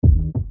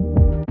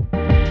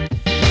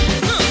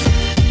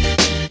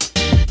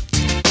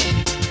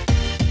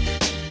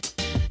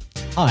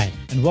Hi,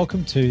 and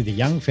welcome to the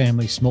Young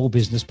Family Small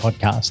Business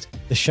Podcast,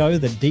 the show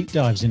that deep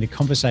dives into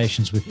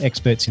conversations with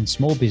experts in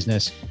small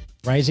business,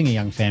 raising a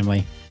young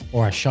family,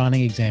 or are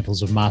shining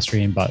examples of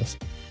mastery in both.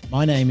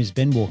 My name is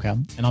Ben Walker,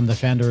 and I'm the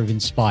founder of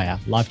Inspire,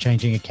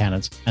 Life-Changing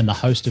Accountants, and the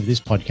host of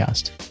this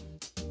podcast.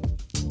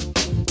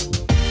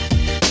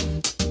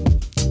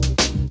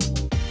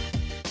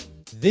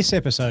 This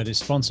episode is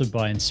sponsored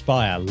by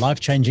Inspire,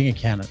 Life-Changing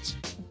Accountants.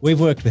 We've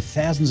worked with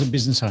thousands of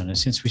business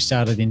owners since we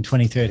started in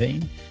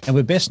 2013, and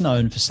we're best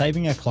known for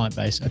saving our client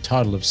base a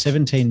total of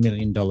 $17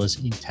 million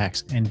in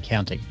tax and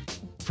counting.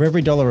 For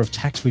every dollar of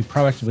tax we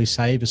proactively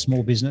save a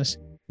small business,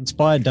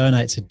 Inspire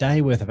donates a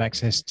day worth of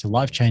access to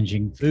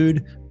life-changing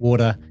food,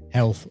 water,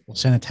 health, or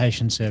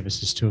sanitation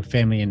services to a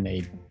family in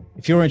need.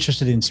 If you're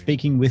interested in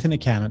speaking with an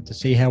accountant to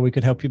see how we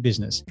could help your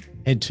business,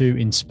 head to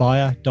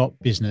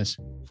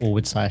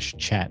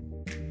inspire.business/chat.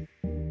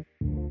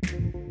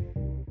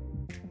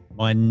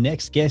 My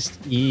next guest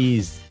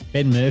is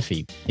Ben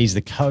Murphy. He's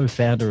the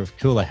co-founder of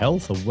Cooler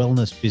Health, a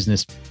wellness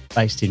business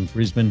based in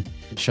Brisbane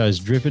that shows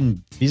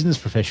driven business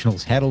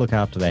professionals how to look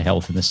after their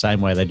health in the same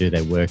way they do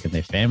their work and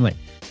their family.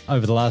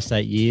 Over the last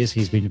 8 years,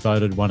 he's been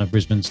voted one of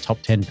Brisbane's top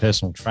 10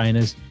 personal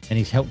trainers, and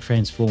he's helped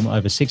transform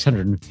over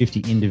 650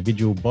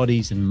 individual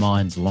bodies and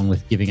minds, along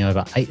with giving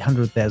over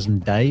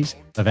 800,000 days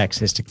of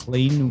access to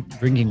clean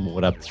drinking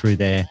water through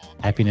their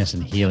happiness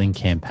and healing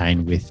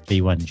campaign with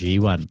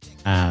B1G1.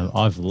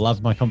 I've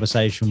loved my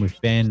conversation with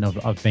Ben.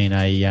 I've been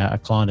a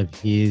client of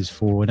his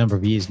for a number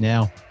of years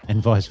now,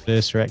 and vice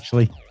versa,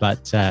 actually,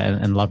 but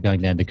and love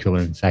going down to Cooler.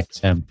 In fact,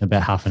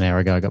 about half an hour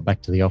ago, I got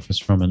back to the office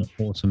from an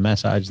awesome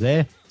massage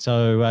there.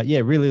 So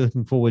really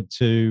looking forward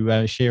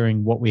to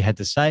sharing what we had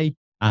to say.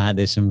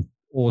 There's some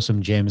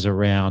awesome gems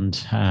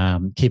around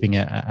keeping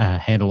a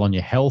handle on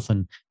your health,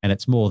 and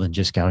it's more than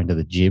just going to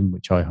the gym,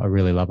 which I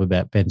really love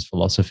about Ben's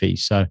philosophy.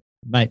 So,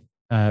 mate,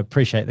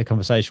 appreciate the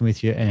conversation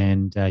with you,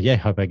 and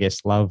hope our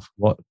guests love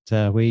what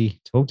we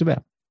talked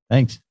about.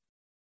 Thanks.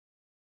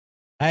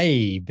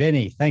 Hey,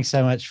 Benny, thanks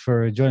so much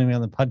for joining me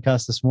on the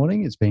podcast this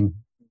morning. It's been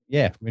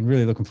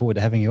really looking forward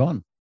to having you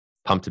on.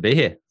 Pumped to be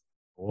here.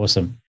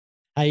 Awesome.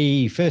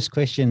 Hey, first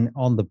question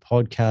on the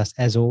podcast,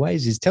 as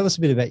always, is tell us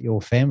a bit about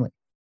your family.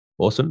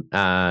 Awesome.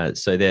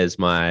 So there's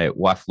my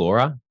wife,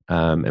 Laura,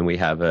 and we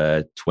have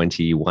a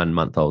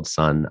 21-month-old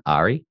son,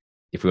 Ari.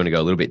 If we want to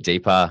go a little bit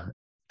deeper,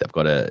 they've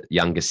got a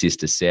younger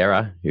sister,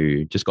 Sarah,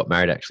 who just got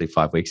married actually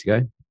 5 weeks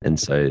ago. And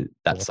so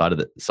that side of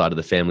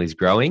the family is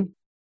growing.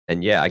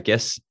 And I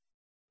guess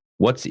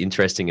what's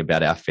interesting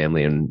about our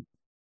family, and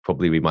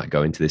probably we might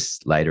go into this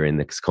later in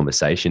this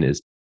conversation,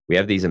 is we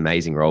have these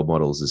amazing role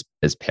models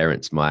as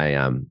parents. My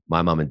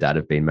mum and dad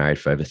have been married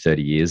for over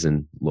 30 years,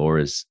 and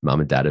Laura's mum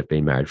and dad have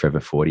been married for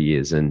over 40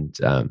 years. And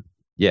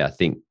I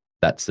think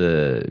that's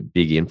a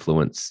big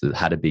influence,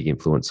 had a big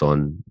influence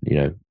on,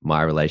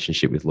 my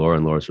relationship with Laura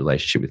and Laura's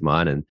relationship with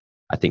mine. And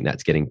I think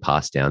that's getting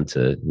passed down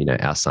to,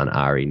 our son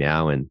Ari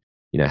now, and,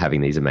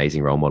 having these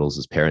amazing role models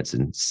as parents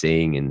and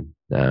seeing and,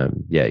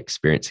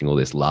 experiencing all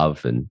this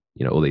love and,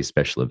 all these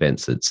special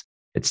events. It's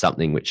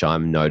something which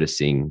I'm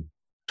noticing.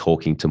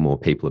 Talking to more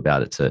people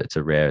about it's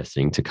a rare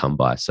thing to come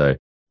by. So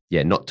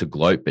not to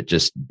gloat, but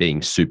just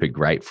being super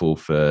grateful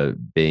for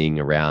being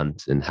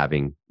around and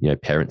having,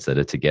 parents that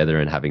are together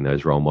and having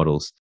those role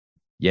models.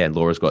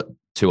 Laura's got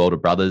two older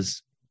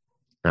brothers.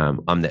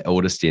 I'm the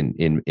eldest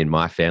in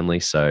my family.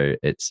 So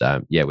it's,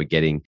 we're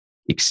getting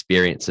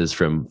experiences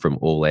from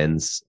all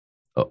ends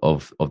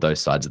of those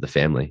sides of the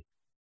family.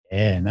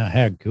 Yeah, no,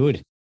 how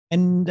good.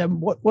 And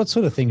what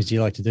sort of things do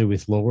you like to do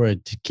with Laura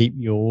to keep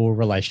your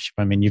relationship?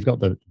 I mean, you've got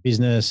the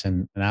business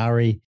and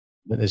Ari,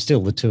 but there's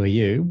still the two of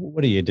you.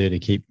 What do you do to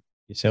keep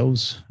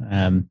yourselves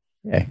in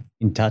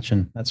touch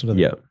and that sort of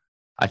thing? Yeah,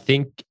 I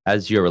think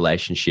as your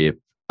relationship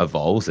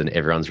evolves, and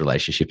everyone's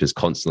relationship is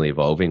constantly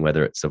evolving,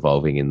 whether it's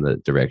evolving in the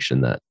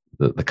direction that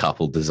the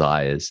couple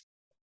desires.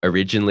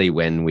 Originally,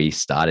 when we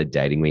started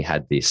dating, we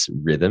had this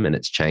rhythm, and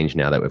it's changed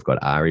now that we've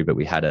got Ari, but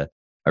we had a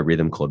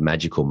rhythm called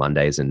Magical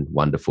Mondays and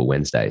Wonderful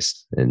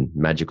Wednesdays. And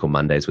Magical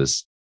Mondays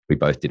was, we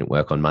both didn't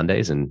work on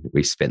Mondays, and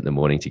we spent the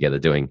morning together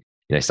doing,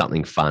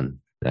 something fun.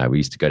 We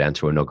used to go down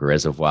to Onoga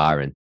Reservoir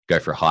and go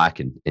for a hike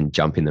and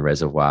jump in the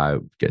reservoir,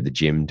 go to the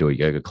gym, do a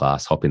yoga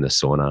class, hop in the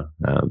sauna.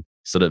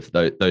 Sort of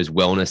those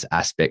wellness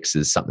aspects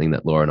is something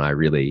that Laura and I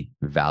really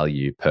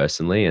value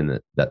personally, and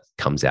that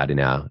comes out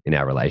in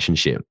our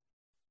relationship.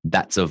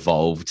 That's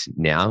evolved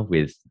now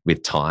with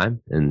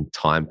time and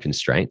time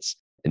constraints.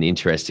 An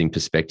interesting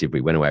perspective, we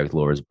went away with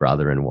Laura's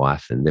brother and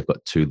wife, and they've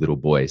got two little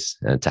boys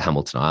to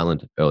Hamilton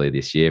Island earlier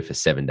this year for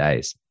 7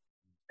 days.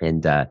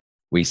 And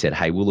we said,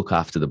 hey, we'll look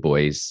after the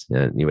boys.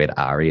 You had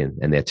Ari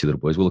and their two little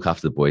boys. We'll look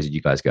after the boys and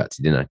you guys go out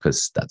to dinner,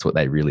 because that's what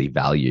they really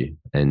value.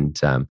 And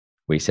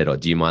we said,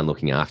 do you mind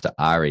looking after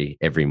Ari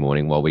every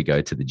morning while we go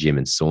to the gym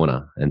and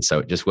sauna? And so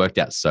it just worked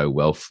out so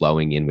well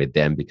flowing in with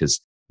them, because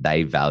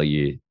they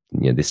value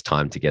this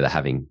time together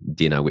having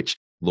dinner, which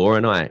Laura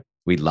and I,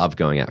 we love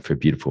going out for a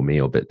beautiful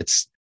meal, but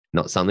it's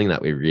not something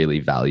that we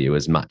really value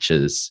as much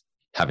as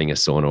having a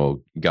sauna or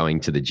going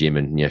to the gym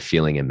and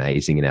feeling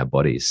amazing in our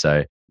bodies.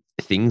 So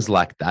things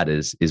like that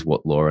is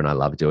what Laura and I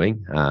love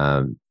doing.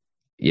 One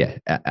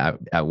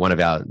of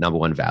our number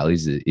one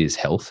values is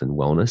health and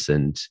wellness,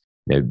 and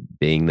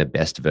being the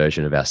best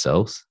version of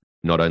ourselves,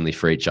 not only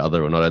for each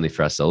other or not only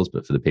for ourselves,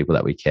 but for the people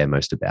that we care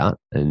most about.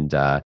 And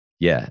I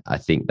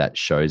think that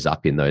shows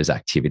up in those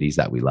activities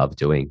that we love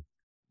doing.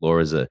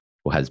 Laura's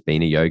has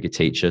been a yoga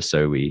teacher,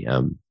 so we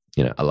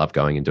I love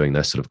going and doing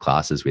those sort of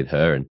classes with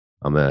her, and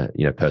I'm a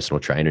personal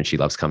trainer, and she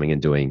loves coming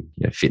and doing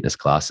fitness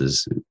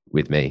classes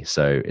with me.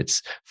 So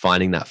it's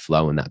finding that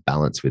flow and that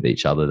balance with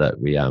each other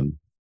that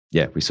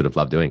we sort of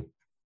love doing.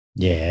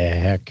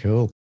 Yeah, how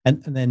cool.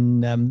 And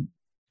then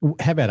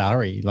how about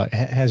Ari? Like,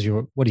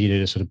 what do you do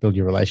to sort of build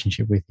your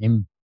relationship with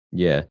him?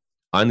 Yeah,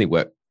 I only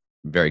work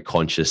very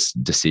conscious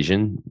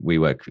decision. We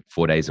work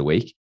 4 days a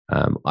week.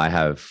 I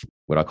have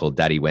what I call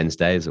Daddy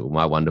Wednesdays, or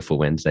my wonderful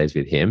Wednesdays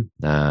with him.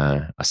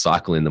 I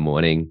cycle in the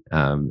morning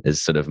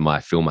as sort of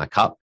fill my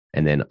cup.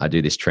 And then I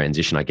do this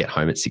transition. I get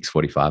home at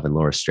 6:45 and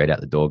Laura's straight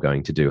out the door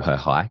going to do her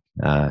hike.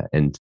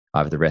 And I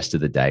have the rest of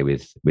the day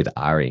with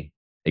Ari.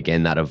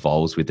 Again, that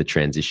evolves with the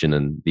transition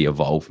and the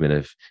evolvement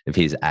of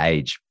his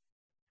age.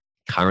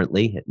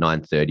 Currently at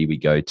 9:30, we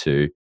go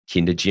to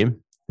Kinder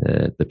Gym,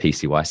 the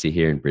PCYC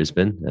here in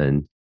Brisbane.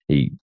 And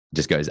he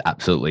just goes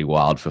absolutely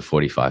wild for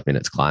 45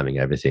 minutes climbing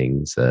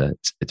everything. So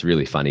it's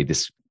really funny.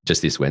 This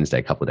Wednesday,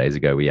 a couple of days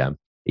ago, we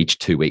each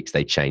 2 weeks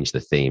they change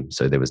the theme.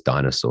 So there was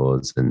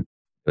dinosaurs, and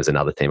there was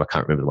another theme. I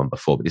can't remember the one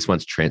before, but this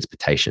one's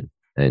transportation.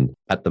 And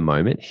at the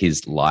moment,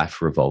 his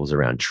life revolves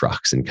around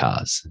trucks and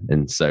cars.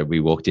 And so we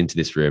walked into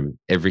this room,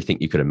 everything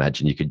you could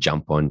imagine, you could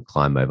jump on,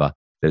 climb over.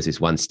 There's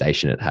this one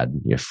station that had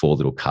 4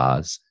 little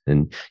cars,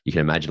 and you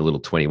can imagine a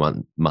little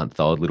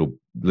 21-month-old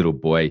little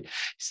boy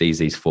sees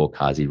these 4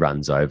 cars, he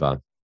runs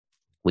over.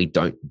 We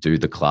don't do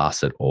the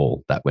class at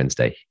all that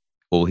Wednesday.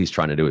 All he's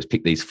trying to do is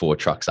pick these 4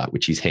 trucks up,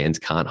 which his hands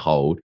can't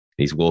hold.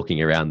 He's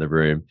walking around the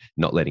room,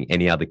 not letting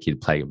any other kid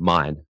play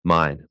mine.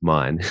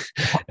 And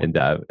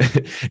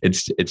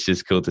it's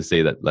just cool to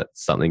see that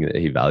that's something that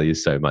he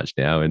values so much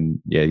now. And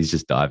he's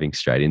just diving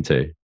straight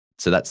into.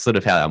 So that's sort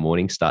of how our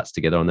morning starts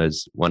together on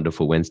those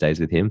wonderful Wednesdays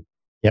with him.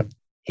 Yep.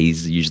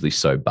 He's usually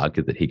so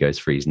buggered that he goes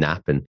for his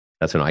nap. And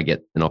that's when I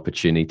get an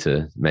opportunity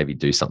to maybe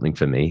do something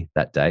for me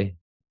that day.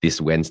 This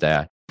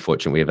Wednesday,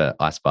 fortunately, we have an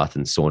ice bath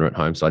and sauna at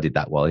home. So I did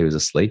that while he was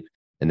asleep.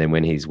 And then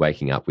when he's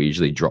waking up, we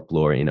usually drop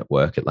Laura in at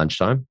work at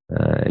lunchtime.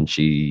 And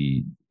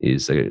she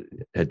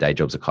her day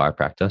job's a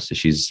chiropractor. So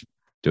she's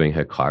doing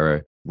her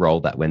chiro role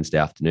that Wednesday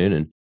afternoon.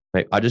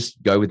 And I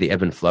just go with the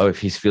ebb and flow. If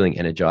he's feeling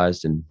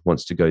energized and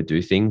wants to go do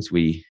things,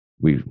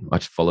 I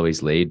just follow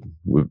his lead.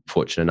 We're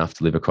fortunate enough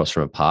to live across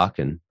from a park,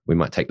 and we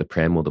might take the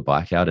pram or the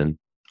bike out, and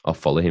I'll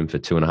follow him for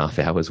 2.5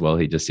 hours while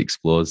he just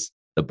explores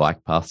the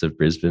bike paths of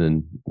Brisbane,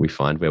 and we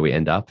find where we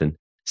end up. And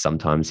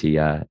sometimes he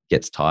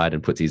gets tired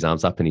and puts his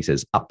arms up and he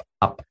says, up,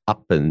 up,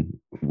 up. And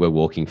we're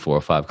walking 4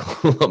 or 5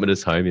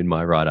 kilometers home in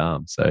my right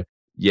arm. So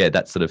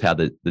that's sort of how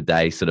the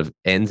day sort of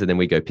ends. And then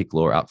we go pick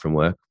Laura up from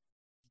work,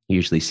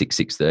 usually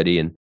 6:30.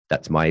 And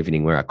that's my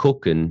evening where I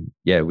cook. And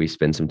we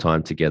spend some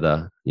time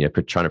together,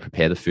 trying to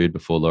prepare the food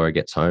before Laura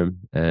gets home.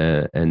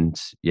 And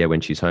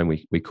when she's home,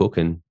 we cook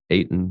and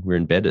eat, and we're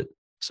in bed at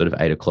sort of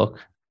 8 o'clock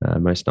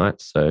most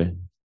nights. So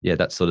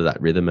that's sort of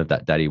that rhythm of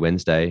that Daddy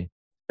Wednesday.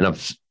 And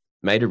I've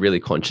made a really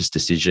conscious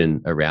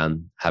decision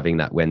around having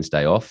that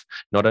Wednesday off,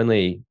 not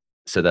only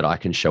so that I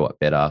can show up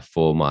better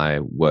for my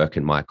work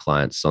and my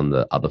clients on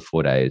the other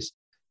 4 days,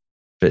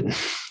 but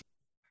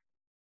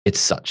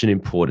it's such an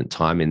important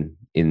time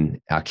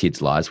in our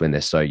kids' lives when they're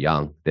so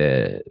young.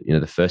 They're,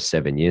 the first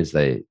 7 years,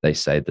 they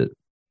say that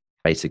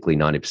basically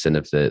 90%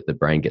 of the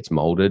brain gets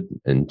molded,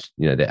 and,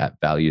 their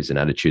values and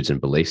attitudes and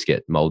beliefs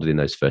get molded in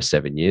those first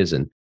 7 years.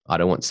 And I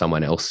don't want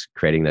someone else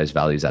creating those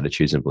values,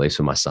 attitudes, and beliefs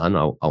for my son.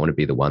 I want to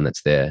be the one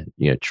that's there,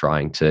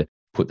 trying to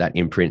put that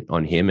imprint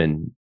on him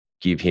and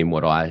give him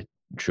what I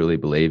truly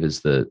believe is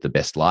the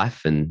best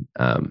life. And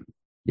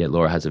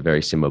Laura has a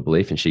very similar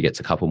belief, and she gets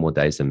a couple more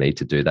days than me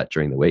to do that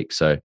during the week.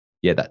 So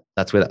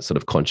that's where that sort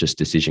of conscious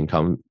decision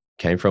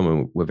came from.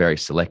 And we're very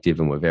selective,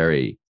 and we're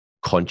very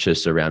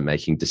conscious around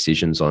making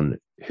decisions on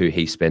who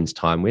he spends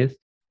time with,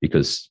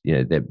 because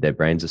their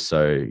brains are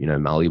so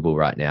malleable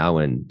right now.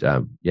 And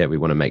we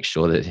want to make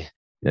sure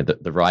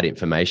that the right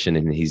information,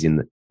 and he's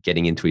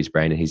getting into his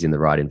brain, and he's in the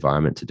right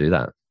environment to do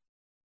that.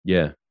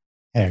 Yeah.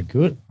 Yeah,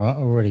 good. I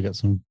already got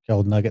some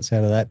gold nuggets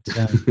out of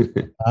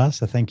that.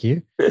 So thank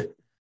you.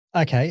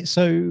 Okay.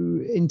 So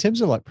in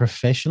terms of like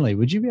professionally,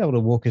 would you be able to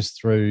walk us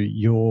through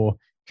your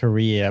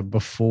career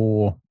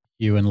before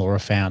you and Laura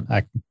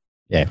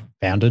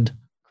founded,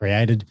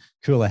 created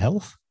Cooler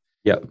Health?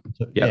 Yep.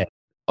 Yeah.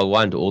 I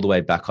wind all the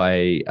way back.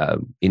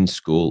 In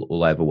school,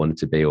 all I ever wanted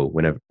to be,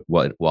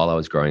 while I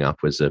was growing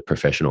up, was a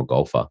professional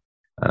golfer.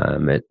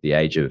 At the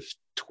age of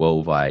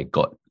 12, I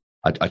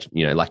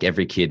like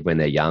every kid when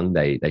they're young,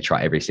 they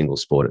try every single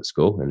sport at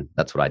school, and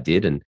that's what I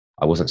did. And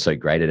I wasn't so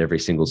great at every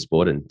single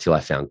sport until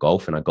I found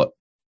golf, and I got,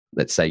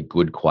 let's say,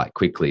 good quite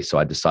quickly. So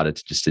I decided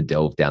to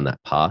delve down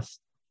that path.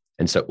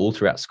 And so all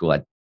throughout school,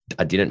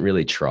 I didn't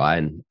really try,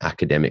 and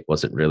academic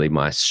wasn't really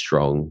my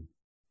strong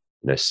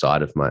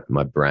side of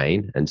my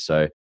brain. And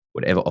so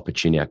whatever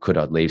opportunity I could,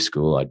 I'd leave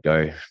school, I'd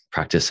go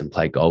practice and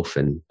play golf.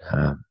 And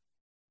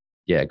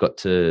I got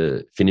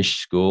to finish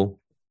school,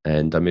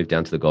 and I moved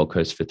down to the Gold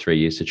Coast for 3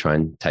 years to try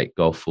and take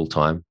golf full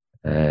time,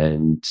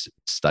 and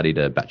studied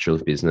a Bachelor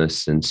of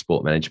Business and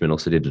Sport Management.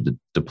 Also did a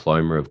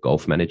diploma of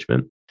golf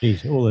management.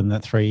 Geez, all in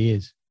that 3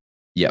 years.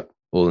 Yep,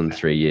 all in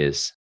 3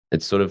 years.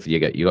 It's sort of, you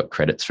got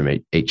credits from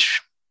each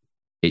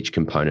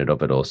component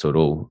of it all.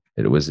 So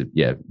it was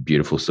a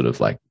beautiful sort of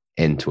like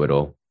end to it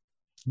all.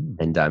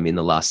 And in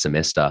the last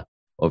semester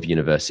of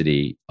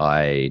university,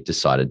 I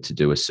decided to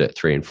do a Cert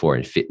 3 and 4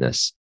 in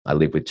fitness. I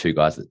lived with two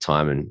guys at the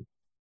time, and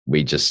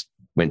we just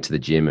went to the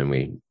gym and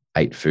we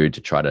ate food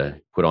to try to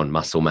put on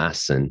muscle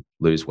mass and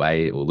lose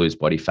weight or lose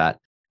body fat.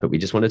 But we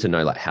just wanted to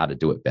know like how to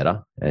do it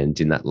better. And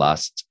in that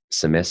last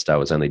semester, I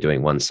was only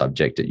doing one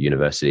subject at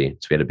university.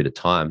 So we had a bit of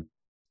time.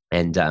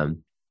 And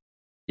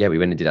we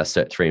went and did our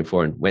Cert 3 and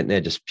 4 and went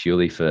there just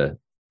purely for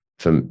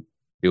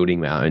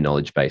building our own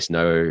knowledge base.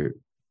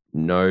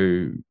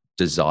 No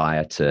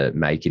desire to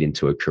make it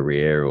into a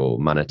career or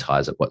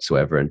monetize it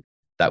whatsoever. And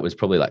that was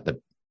probably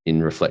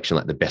in reflection,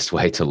 like the best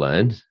way to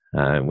learn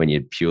when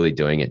you're purely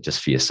doing it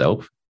just for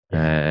yourself.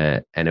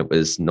 And it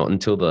was not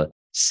until the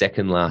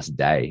second last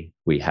day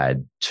we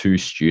had two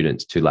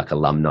like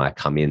alumni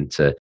come in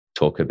to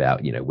talk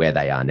about, where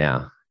they are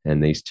now.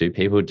 And these two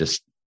people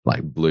just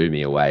like blew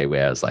me away,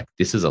 where I was like,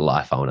 this is a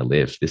life I want to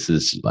live. This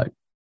is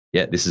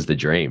this is the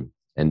dream.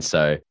 And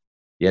so,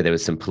 there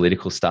was some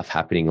political stuff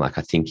happening, like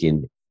I think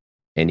in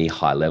any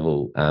high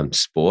level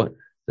sport,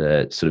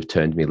 that sort of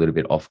turned me a little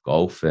bit off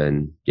golf,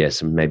 and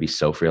some maybe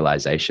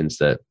self-realizations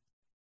that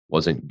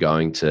wasn't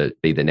going to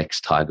be the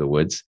next Tiger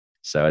Woods.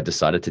 So I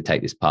decided to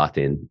take this path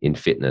in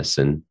fitness,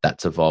 and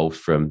that's evolved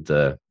from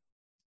the,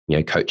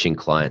 coaching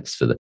clients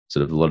for the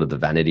sort of a lot of the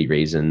vanity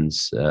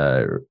reasons,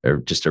 or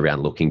just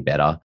around looking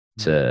better,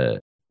 to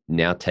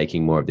now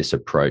taking more of this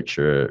approach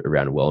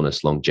around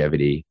wellness,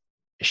 longevity,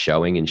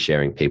 showing and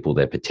sharing people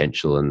their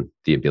potential and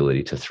the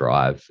ability to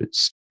thrive.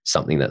 It's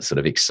something that sort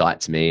of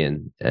excites me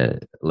and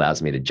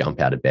allows me to jump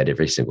out of bed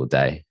every single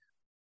day.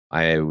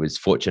 I was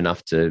fortunate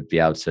enough to be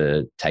able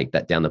to take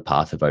that down the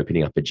path of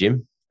opening up a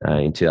gym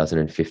in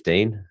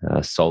 2015,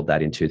 sold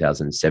that in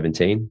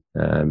 2017,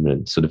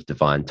 and sort of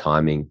divine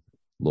timing.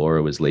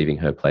 Laura was leaving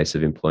her place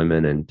of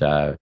employment,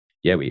 and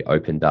we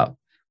opened up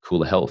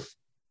Cooler Health.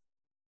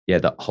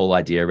 The whole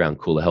idea around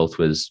Cooler Health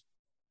was,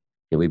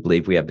 we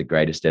believe we have the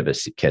greatest ever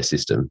sick care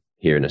system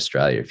here in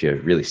Australia. If you're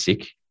really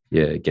sick,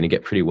 you're going to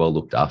get pretty well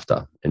looked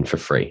after and for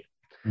free.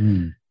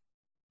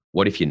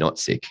 What if you're not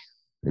sick?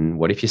 And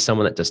what if you're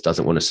someone that just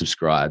doesn't want to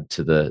subscribe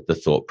to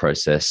the thought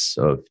process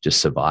of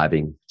just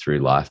surviving through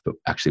life, but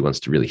actually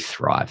wants to really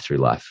thrive through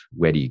life?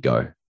 Where do you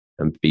go?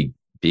 I'm a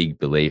big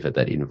believer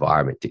that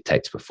environment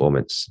dictates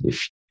performance.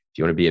 If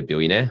you want to be a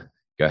billionaire,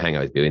 go hang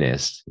out with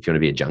billionaires. If you want to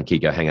be a junkie,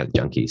 go hang out with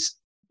junkies.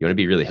 You want to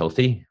be really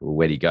healthy? Well,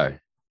 where do you go?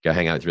 Go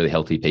hang out with really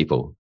healthy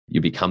people. You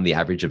become the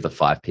average of the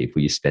 5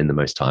 people you spend the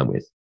most time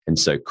with. And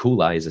so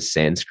Kula is a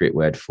Sanskrit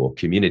word for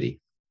community.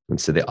 And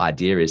so the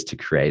idea is to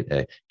create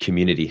a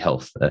community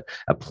health,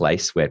 a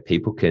place where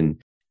people can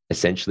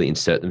essentially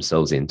insert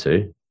themselves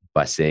into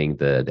by seeing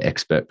the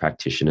expert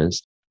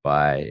practitioners,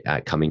 by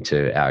coming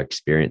to our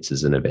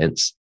experiences and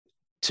events,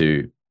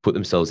 to put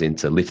themselves in,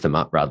 to lift them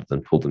up rather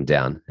than pull them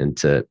down, and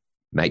to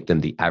make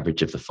them the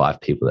average of the 5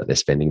 people that they're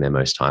spending their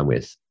most time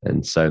with.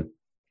 And so,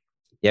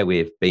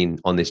 we've been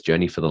on this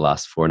journey for the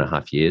last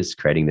 4.5 years,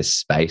 creating this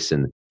space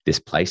and this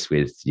place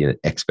with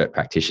expert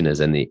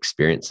practitioners and the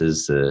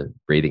experiences,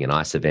 breathing and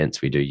ice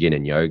events. We do yin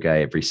and yoga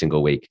every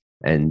single week.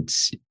 And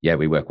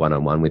we work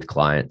one-on-one with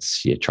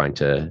clients, trying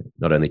to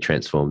not only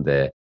transform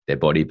their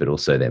body, but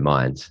also their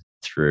mind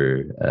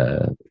through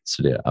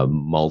sort of a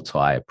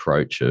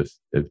multi-approach of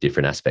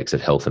different aspects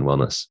of health and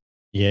wellness.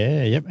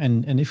 Yeah, yep.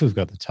 And if we've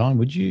got the time,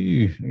 would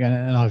you,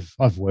 and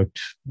I've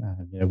worked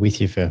with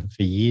you for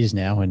years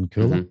now in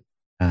Cooler.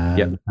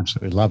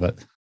 Absolutely love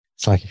it.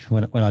 It's like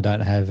when I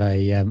don't have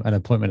an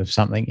appointment of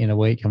something in a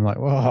week, I'm like,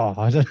 whoa,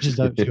 I just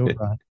don't feel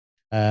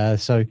right.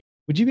 So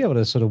would you be able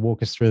to sort of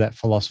walk us through that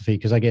philosophy?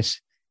 Because I guess,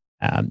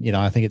 I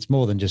think it's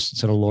more than just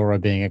sort of Laura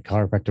being a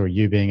chiropractor or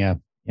you being a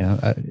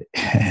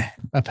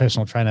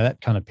personal trainer.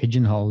 That kind of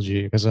pigeonholes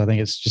you, because I think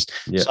it's just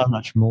so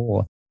much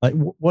more. Like,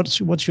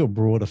 what's your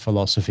broader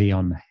philosophy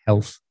on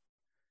health?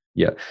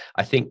 Yeah,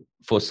 I think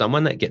for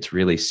someone that gets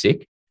really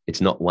sick,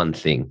 it's not one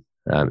thing.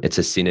 It's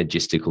a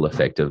synergistical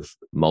effect of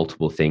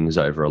multiple things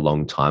over a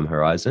long time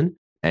horizon.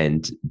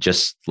 And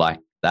just like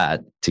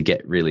that, to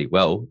get really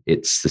well,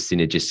 it's the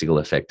synergistical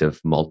effect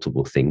of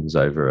multiple things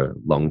over a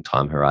long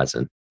time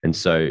horizon. And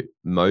so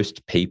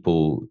most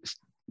people,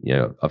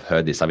 I've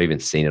heard this, I've even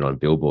seen it on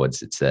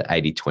billboards. It's the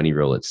 80-20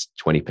 rule. It's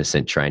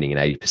 20% training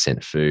and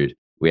 80% food.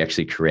 We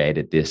actually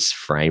created this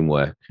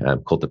framework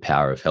called the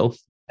Power of Health,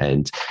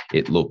 and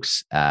it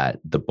looks at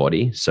the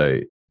body.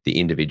 So the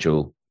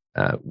individual,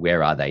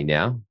 where are they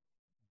now?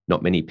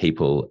 Not many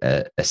people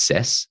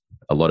assess.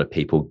 A lot of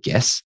people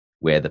guess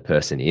where the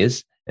person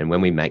is. And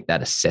when we make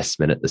that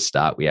assessment at the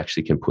start, we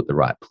actually can put the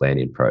right plan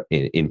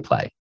in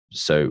play.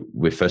 So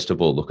we first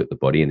of all look at the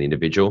body and the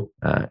individual,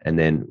 and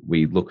then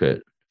we look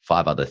at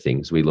 5 other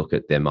things. We look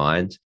at their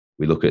mind,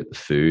 we look at the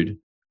food,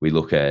 we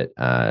look at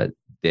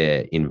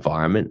their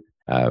environment,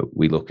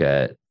 we look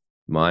at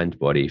mind,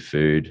 body,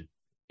 food,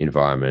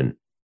 environment.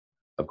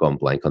 I've gone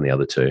blank on the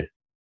other 2.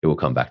 It will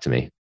come back to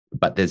me.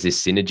 But there's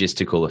this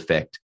synergistical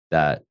effect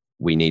that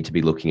we need to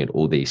be looking at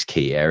all these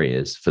key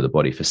areas for the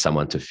body for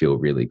someone to feel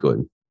really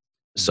good.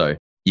 So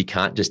you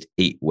can't just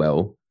eat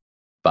well,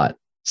 but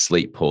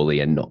sleep poorly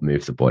and not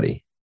move the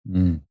body.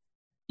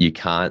 You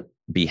can't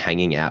be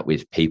hanging out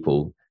with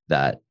people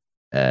that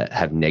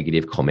have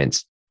negative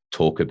comments,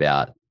 talk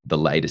about the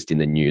latest in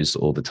the news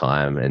all the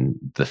time and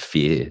the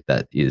fear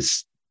that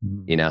is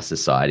in our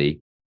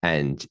society,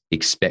 and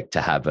expect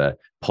to have a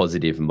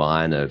positive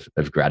mind of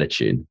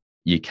gratitude.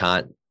 You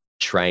can't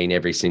train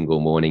every single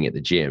morning at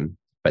the gym,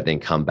 but then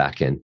come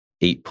back and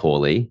eat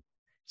poorly,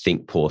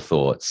 think poor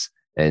thoughts,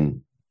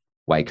 and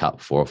wake up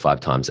 4 or 5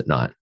 times at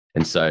night.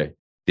 And so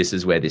this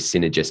is where this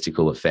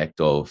synergistical effect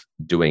of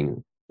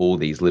doing all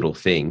these little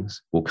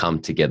things will come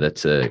together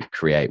to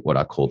create what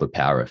I call the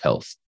power of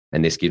health.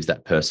 And this gives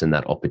that person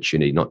that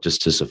opportunity, not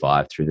just to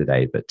survive through the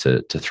day, but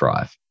to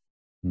thrive.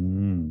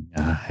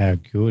 How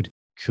good.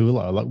 Cool.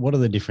 Like, what are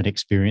the different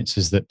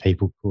experiences that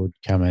people could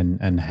come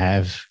and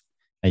have?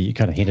 You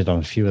kind of hinted on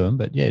a few of them,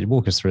 but yeah,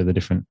 walk us through the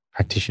different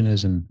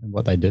practitioners and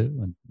what they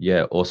do.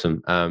 Yeah,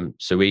 awesome.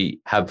 So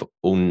we have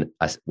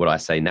what I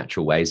say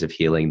natural ways of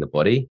healing the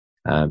body.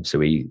 So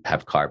we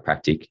have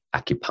chiropractic,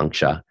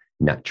 acupuncture,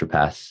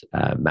 naturopath,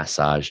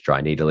 massage,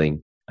 dry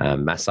needling,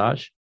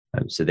 massage.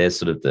 So there's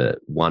sort of the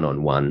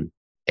one-on-one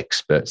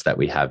experts that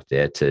we have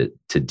there to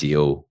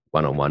deal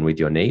one-on-one with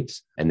your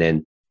needs. And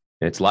then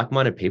it's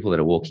like-minded people that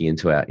are walking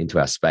into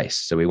our space.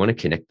 So we want to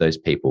connect those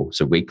people.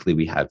 So weekly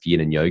we have yin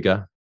and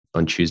yoga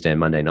on Tuesday and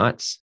Monday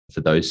nights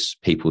for those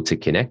people to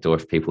connect, or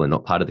if people are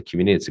not part of the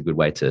community, it's a good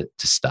way to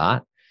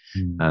start.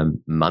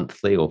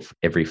 Monthly or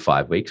every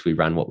 5 weeks, we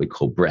run what we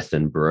call Breath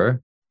and Brew,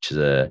 which is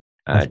a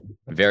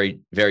very,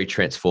 very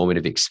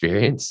transformative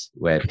experience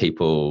where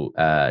people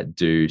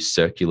do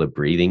circular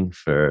breathing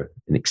for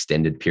an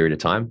extended period of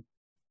time.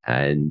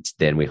 And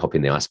then we hop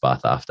in the ice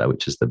bath after,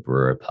 which is the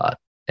brewer part.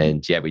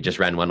 And yeah, we just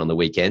ran one on the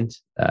weekend.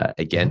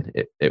 Again,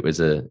 it was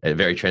a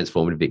very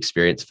transformative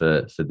experience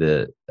for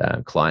the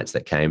clients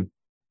that came.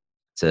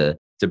 It's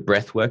a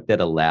breath work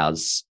that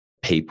allows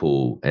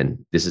people,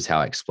 and this is how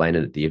I explain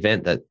it at the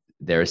event, that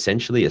they're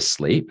essentially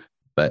asleep,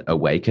 but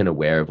awake and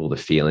aware of all the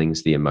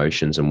feelings, the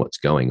emotions, and what's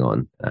going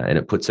on. And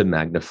it puts a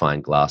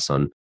magnifying glass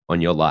on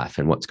your life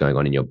and what's going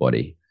on in your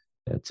body.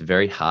 It's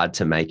very hard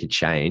to make a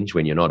change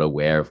when you're not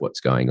aware of what's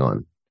going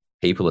on.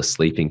 People are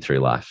sleeping through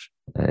life.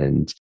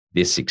 And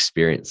this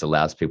experience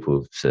allows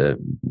people to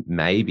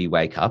maybe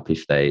wake up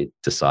if they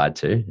decide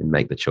to and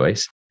make the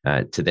choice,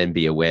 to then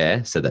be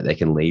aware so that they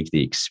can leave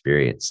the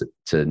experience,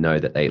 to know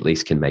that they at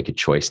least can make a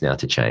choice now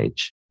to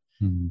change.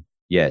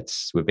 Yeah,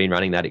 we've been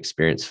running that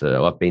experience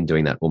I've been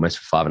doing that almost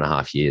for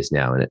 5.5 years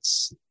now. And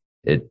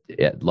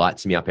it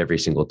lights me up every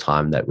single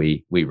time that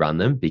we run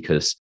them,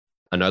 because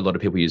I know a lot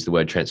of people use the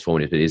word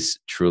transformative, but it is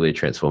truly a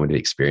transformative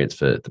experience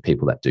for the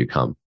people that do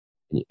come.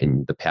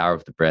 And the power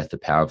of the breath, the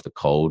power of the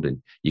cold,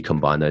 and you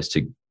combine those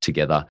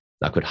together.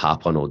 I could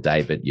harp on all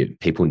day, but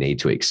people need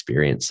to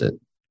experience it.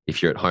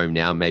 If you're at home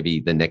now, maybe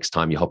the next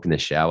time you hop in the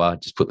shower,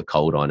 just put the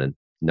cold on and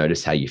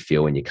notice how you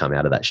feel when you come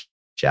out of that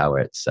shower.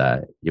 It's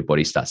your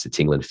body starts to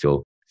tingle and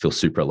feel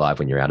super alive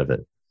when you're out of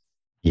it.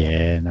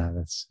 Yeah, no,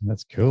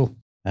 that's cool.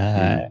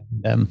 Yeah,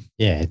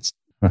 it's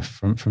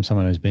from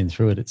someone who's been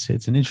through it.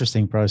 It's an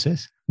interesting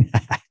process.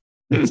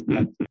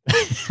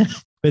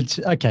 But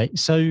okay,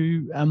 so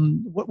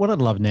what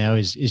I'd love now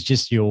is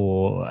just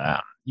your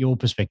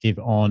perspective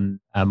on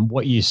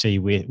what you see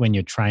when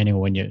you're training,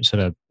 or when you're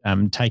sort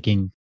of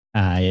taking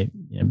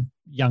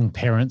young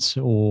parents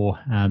or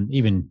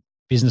even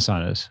business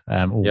owners,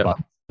 or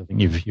both. I think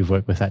you've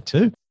worked with that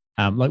too.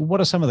 Like, what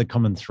are some of the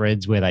common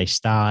threads where they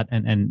start,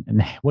 and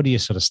what do you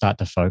sort of start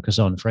to focus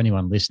on for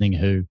anyone listening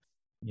who,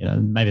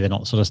 maybe they're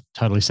not sort of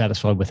totally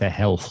satisfied with their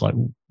health? Like,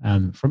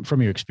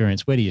 from your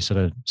experience, where do you sort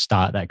of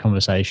start that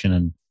conversation,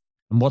 and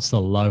what's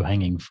the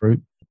low-hanging fruit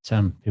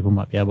that people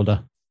might be able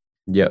to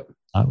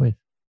start with?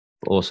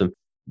 Awesome.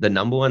 The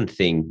number one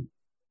thing,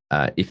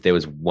 if there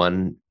was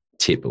one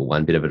tip or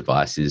one bit of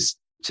advice, is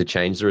to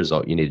change the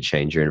result, you need to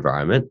change your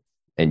environment.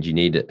 And you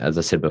need, as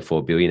I said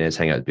before, billionaires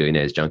hang out with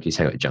billionaires, junkies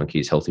hang out with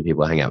junkies, healthy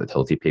people hang out with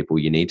healthy people.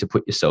 You need to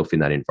put yourself in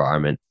that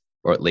environment,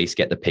 or at least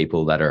get the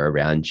people that are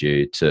around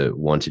you to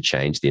want to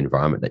change the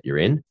environment that you're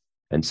in.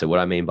 And so what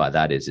I mean by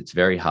that is, it's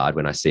very hard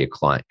when I see a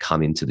client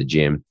come into the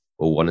gym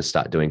or want to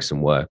start doing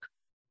some work,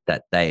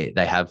 that they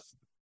have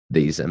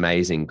these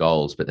amazing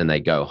goals, but then they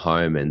go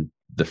home and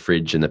the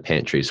fridge and the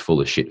pantry is full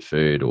of shit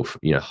food, or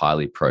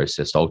highly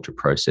processed, ultra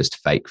processed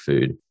fake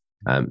food.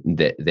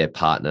 Their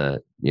partner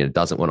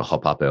doesn't want to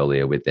hop up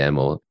earlier with them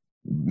or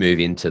move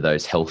into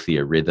those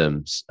healthier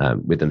rhythms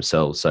with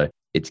themselves. So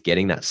it's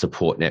getting that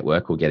support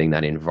network, or getting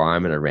that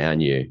environment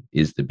around you,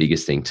 is the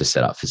biggest thing to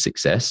set up for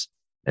success.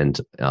 And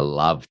I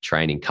love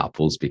training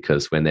couples,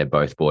 because when they're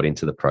both bought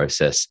into the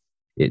process,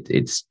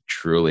 It's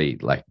truly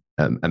like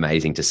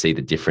amazing to see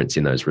the difference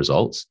in those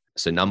results.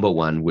 So number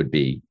one would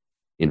be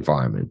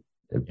environment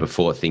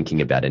before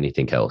thinking about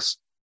anything else.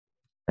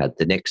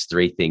 The next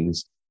three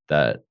things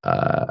that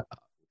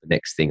the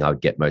next thing I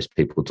would get most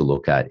people to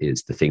look at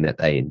is the thing that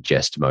they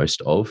ingest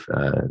most of.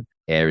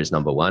 Air is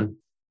number one,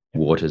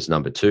 water is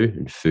number two,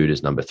 and food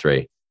is number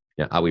three.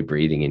 Now, are we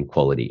breathing in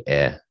quality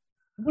air?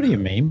 What do you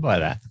mean by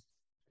that?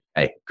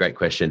 Hey, great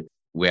question.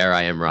 Where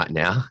I am right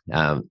now,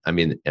 I'm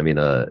in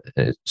a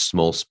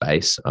small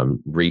space. I'm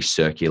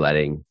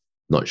recirculating.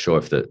 Not sure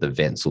if the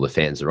vents or the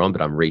fans are on,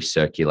 but I'm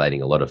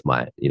recirculating a lot of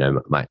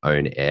my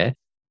own air.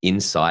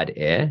 Inside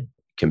air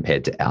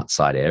compared to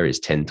outside air is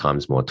 10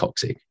 times more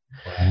toxic.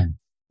 Wow.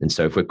 And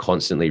so if we're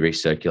constantly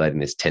recirculating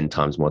this 10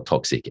 times more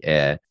toxic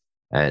air,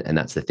 and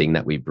that's the thing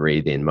that we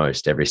breathe in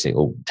most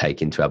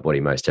take into our body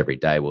most every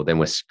day, well, then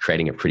we're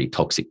creating a pretty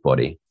toxic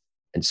body.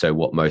 And so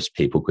what most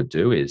people could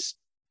do is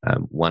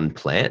one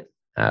plant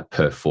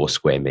per 4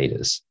 square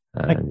meters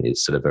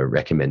is sort of a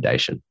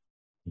recommendation.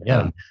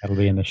 Yeah, that'll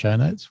be in the show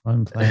notes.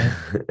 One plant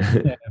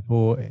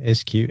for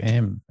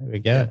SQM. There we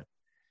go.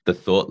 The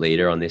thought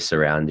leader on this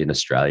around in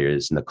Australia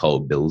is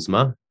Nicole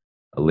Bilsma.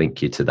 I'll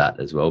link you to that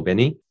as well,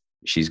 Benny.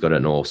 She's got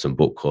an awesome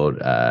book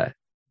called, I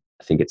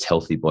think it's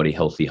Healthy Body,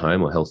 Healthy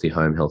Home, or Healthy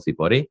Home, Healthy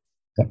Body.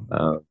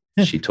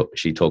 She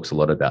talks a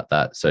lot about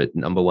that. So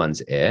number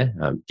one's air,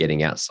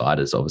 getting outside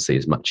as obviously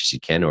as much as you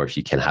can, or if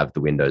you can have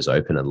the windows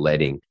open and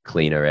letting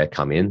cleaner air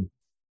come in.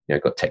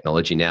 Got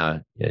technology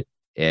now,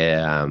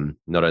 air,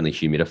 not only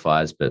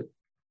humidifiers, but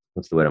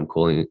what's the word I'm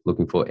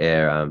looking for?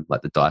 Air,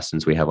 like the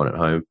Dysons we have on at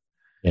home.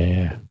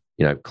 Yeah.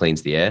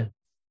 Cleans the air,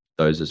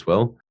 those as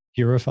well.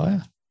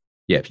 Purifier?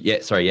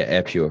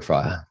 Air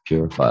purifier.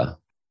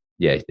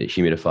 Yeah, it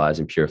humidifies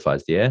and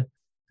purifies the air.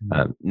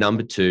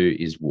 Number two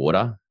is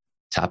water.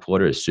 Tap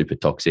water is super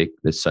toxic.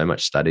 There's so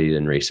much study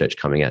and research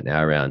coming out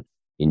now around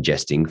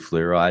ingesting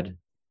fluoride,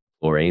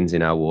 chlorines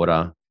in our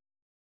water,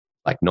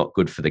 like not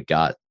good for the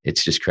gut.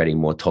 It's just creating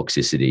more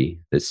toxicity.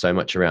 There's so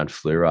much around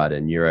fluoride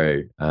and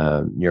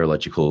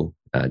neurological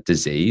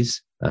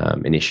disease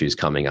and issues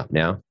coming up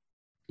now.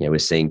 We're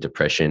seeing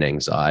depression,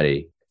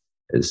 anxiety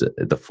is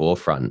at the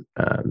forefront.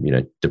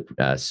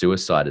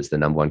 Suicide is the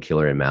number one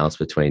killer in males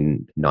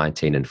between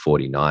 19 and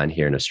 49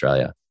 here in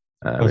Australia.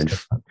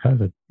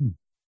 COVID.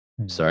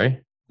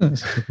 Sorry?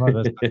 That's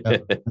another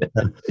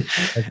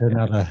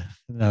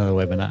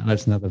webinar.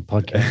 That's another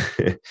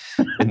podcast.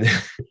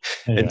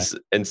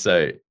 and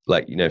so,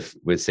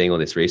 we're seeing all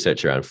this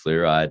research around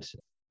fluoride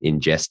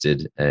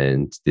ingested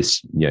and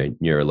this,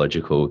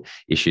 neurological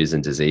issues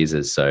and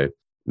diseases. So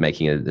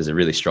there's a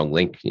really strong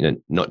link,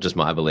 not just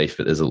my belief,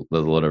 but there's a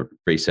lot of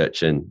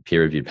research and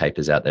peer-reviewed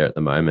papers out there at the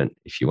moment.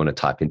 If you want to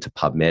type into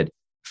PubMed,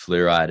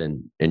 fluoride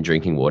and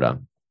drinking water.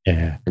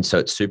 Yeah. And so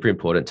it's super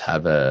important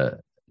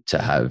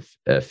to have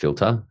a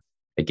filter.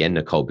 Again,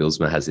 Nicole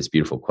Bilsma has this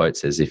beautiful quote,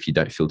 says, if you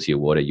don't filter your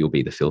water, you'll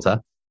be the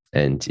filter.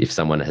 And if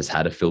someone has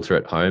had a filter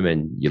at home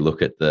and you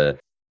look at the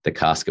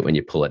casket when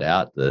you pull it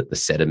out, the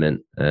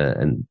sediment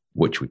and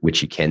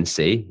which you can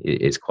see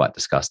is quite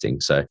disgusting.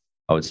 So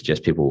I would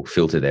suggest people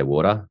filter their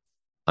water.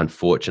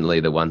 Unfortunately,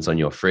 the ones on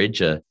your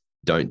fridge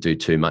don't do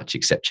too much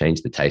except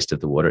change the taste of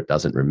the water. It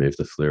doesn't remove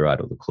the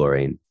fluoride or the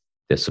chlorine.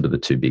 They're sort of the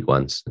two big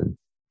ones, and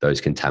those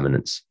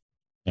contaminants.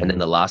 Yeah. And then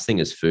the last thing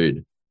is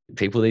food.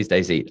 People these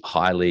days eat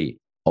highly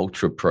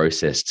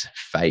ultra-processed,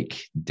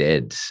 fake,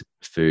 dead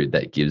food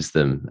that gives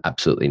them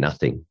absolutely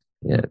nothing.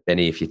 Yeah,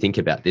 Benny, if you think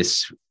about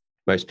this,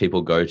 most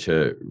people go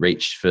to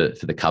reach for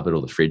the cupboard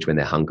or the fridge when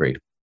they're hungry.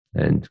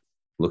 And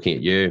looking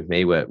at you,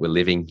 me, we're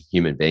living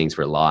human beings.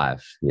 We're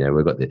alive.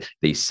 We've got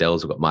these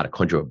cells, we've got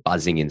mitochondria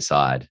buzzing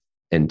inside.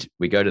 And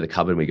we go to the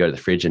cupboard and we go to the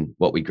fridge, and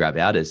what we grab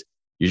out is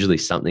usually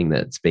something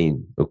that's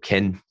been or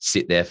can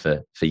sit there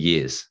for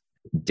years,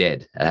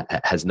 dead,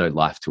 has no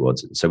life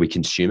towards it. So we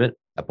consume it.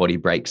 Our body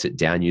breaks it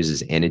down,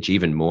 uses energy,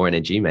 even more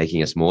energy,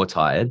 making us more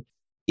tired,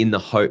 in the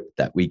hope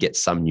that we get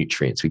some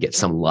nutrients, we get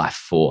some life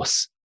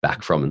force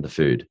back from the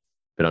food.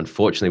 But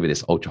unfortunately, with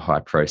this ultra high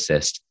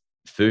processed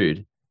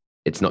food,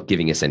 it's not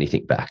giving us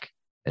anything back.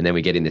 And then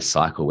we get in this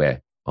cycle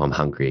where I'm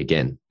hungry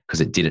again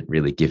because it didn't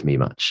really give me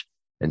much.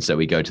 And so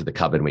we go to the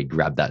cupboard and we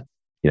grab that,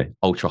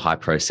 ultra high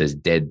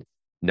processed, dead,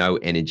 no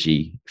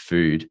energy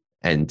food.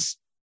 And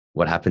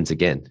what happens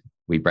again?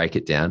 We break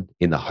it down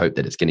in the hope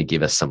that it's going to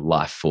give us some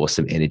life force,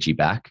 some energy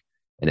back,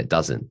 and it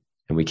doesn't.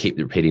 And we keep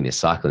repeating this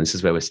cycle. And this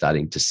is where we're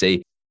starting to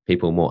see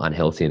people more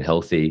unhealthy and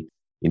healthy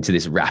into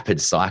this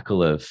rapid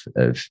cycle of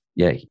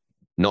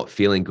not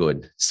feeling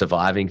good,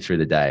 surviving through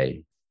the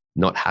day,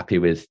 not happy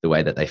with the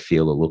way that they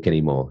feel or look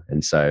anymore.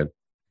 And so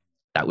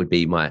that would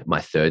be my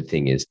third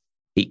thing is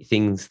eat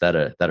things that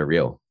are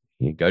real.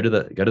 Go to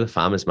the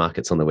farmers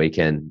markets on the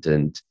weekend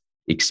and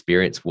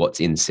experience what's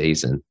in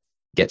season.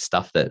 Get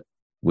stuff that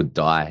would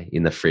die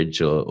in the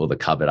fridge or the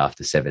cupboard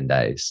after 7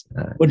 days.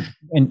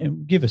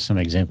 And give us some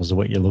examples of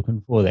what you're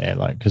looking for there,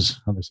 because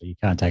obviously you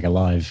can't take a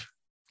live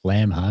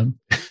lamb home.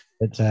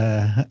 But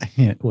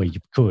well, you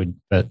could,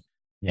 but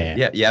yeah.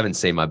 Yeah, you haven't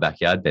seen my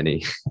backyard,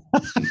 Benny.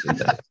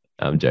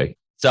 I'm joking.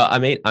 So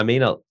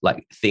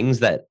like things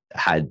that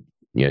had,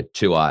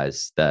 two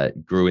eyes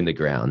that grew in the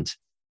ground,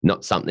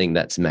 not something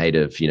that's made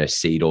of,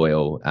 seed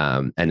oil,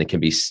 and it can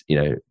be,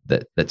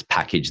 that's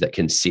packaged that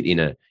can sit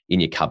in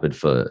your cupboard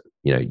for,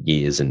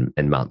 years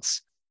and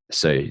months.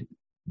 So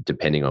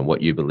depending on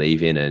what you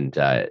believe in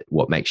and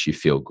what makes you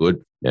feel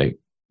good,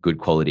 good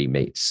quality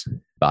meats,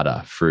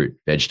 butter, fruit,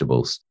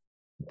 vegetables,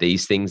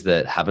 these things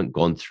that haven't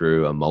gone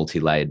through a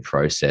multi-layered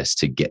process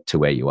to get to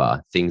where you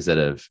are, things that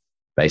have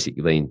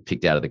basically been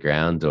picked out of the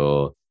ground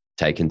or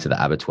taken to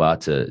the abattoir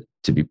to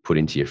be put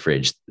into your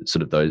fridge,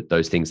 sort of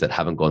those things that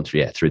haven't gone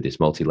through this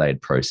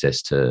multi-layered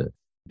process to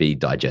be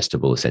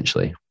digestible,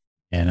 essentially.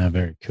 Yeah, no,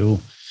 very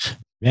cool.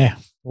 Yeah,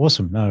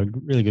 awesome. No,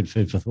 really good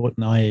food for thought.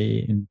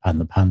 And pardon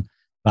the pun,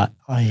 but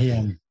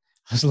I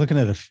was looking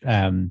at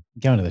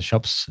going to the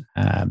shops,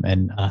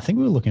 and I think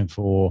we were looking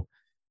for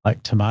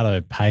like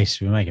tomato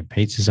paste. We were making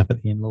pizzas up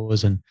at the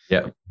in-laws, and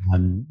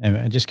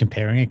and just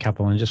comparing a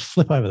couple, and just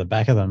flip over the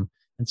back of them,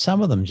 and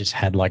some of them just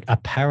had like a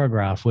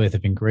paragraph worth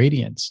of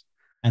ingredients,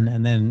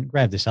 and then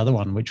grab this other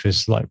one which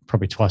was like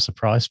probably twice the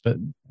price, but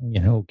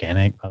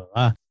organic, blah blah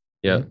blah.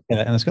 Yeah,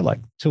 and it's got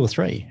like 2 or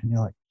 3, and you're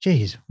like,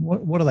 geez,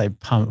 what are they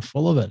pumped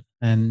full of it?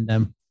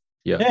 And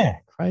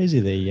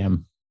crazy.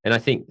 And I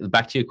think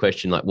back to your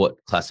question, like what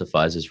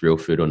classifies as real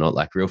food or not,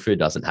 like real food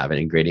doesn't have an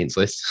ingredients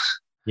list.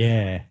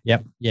 Yeah.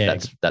 Yep. Yeah.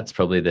 That's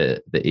probably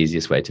the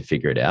easiest way to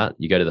figure it out.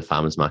 You go to the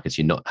farmers markets,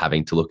 you're not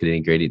having to look at an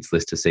ingredients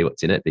list to see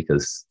what's in it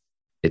because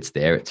it's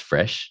there, it's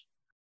fresh.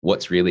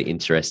 What's really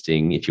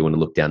interesting, if you want to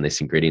look down this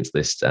ingredients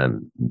list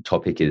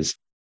topic, is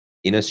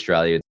in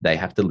Australia, they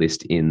have to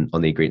list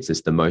on the ingredients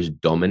list the most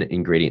dominant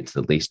ingredient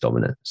to the least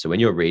dominant. So when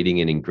you're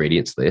reading an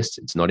ingredients list,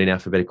 it's not in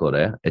alphabetical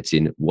order. It's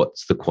in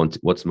what's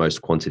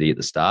most quantity at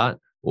the start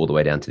all the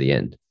way down to the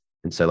end.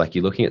 And so like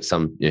you're looking at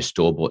some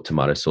store-bought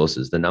tomato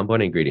sauces, the number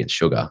one ingredient is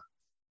sugar.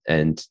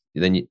 And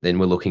then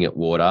we're looking at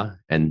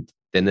water, and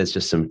then there's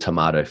just some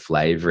tomato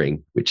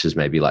flavoring, which is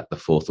maybe like the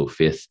 4th or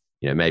 5th,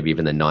 maybe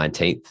even the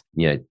 19th,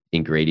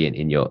 ingredient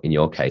in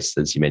your case,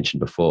 as you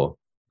mentioned before.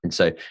 And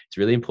so it's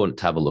really important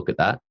to have a look at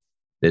that.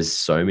 There's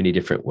so many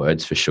different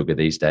words for sugar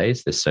these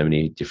days. There's so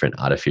many different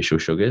artificial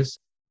sugars: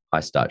 high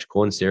starch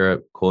corn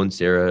syrup,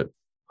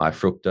 high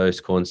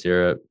fructose corn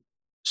syrup,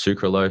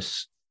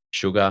 sucralose,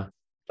 sugar.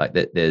 Like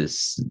that,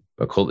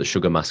 I call it the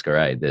sugar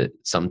masquerade. That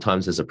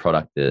sometimes there's a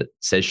product that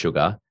says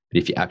sugar,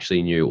 but if you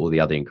actually knew all the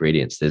other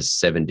ingredients, there's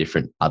 7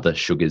 different other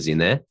sugars in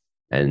there.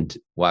 And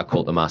why I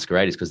call it the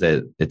masquerade is because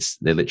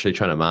they're literally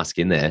trying to mask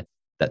in there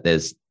that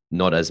there's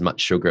not as much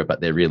sugar,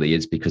 but there really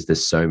is, because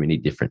there's so many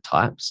different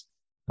types.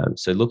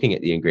 So looking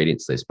at the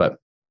ingredients list, but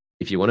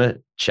if you want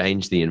to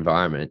change the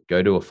environment,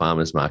 go to a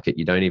farmer's market.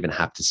 You don't even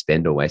have to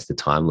spend or waste the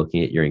time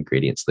looking at your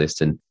ingredients list,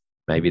 and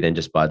maybe then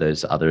just buy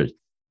those other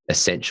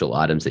essential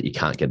items that you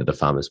can't get at the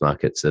farmer's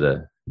markets at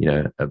a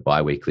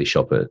bi-weekly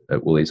shop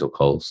at Woolies or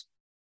Coles.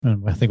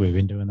 I think we've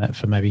been doing that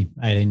for maybe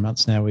 18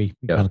 months now. We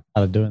kind of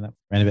started doing that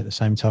around about the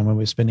same time when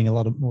we were spending a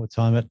lot more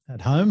time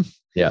at home.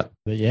 Yeah.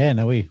 But yeah,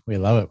 no, we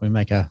love it. We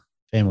make a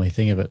family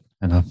thing of it.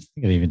 And I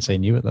think I've even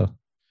seen you at the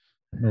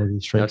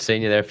Northern Street. I've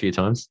seen you there a few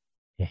times.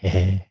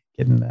 Yeah,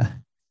 getting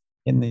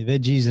the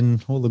veggies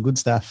and all the good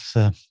stuff.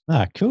 So,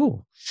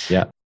 cool.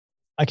 Yeah.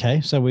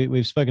 Okay, so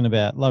we've spoken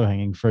about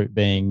low-hanging fruit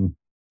being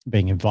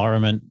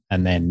environment,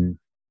 and then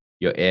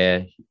your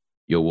air,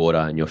 your water,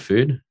 and your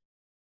food.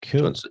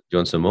 Cool. Do you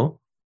want some more?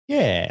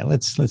 Yeah,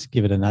 let's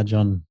give it a nudge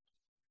on.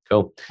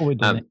 Cool. We've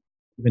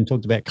been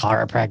talked about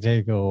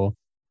chiropractic or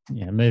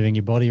moving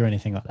your body or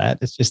anything like that.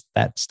 It's just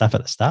that stuff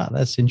at the start.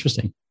 That's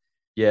interesting.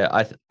 Yeah,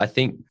 I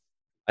think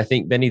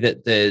Benny,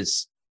 that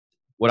there's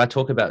what I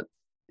talk about.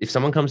 If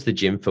someone comes to the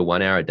gym for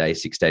 1 hour a day,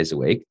 6 days a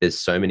week, there's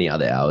so many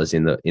other hours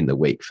in the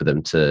week for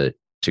them to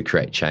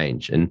create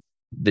change. And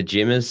the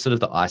gym is sort of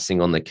the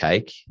icing on the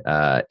cake.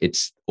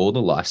 It's all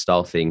the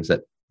lifestyle things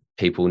that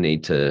people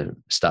need to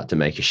start to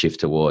make a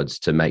shift towards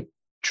to make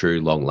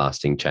true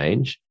long-lasting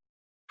change.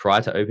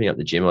 Prior to opening up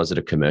the gym, I was at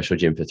a commercial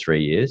gym for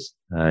 3 years,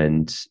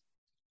 and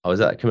I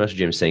was at that commercial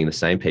gym seeing the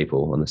same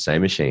people on the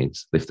same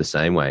machines, lift the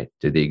same weight,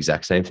 do the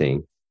exact same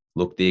thing,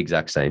 look the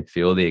exact same,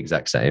 feel the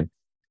exact same,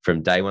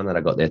 from day one that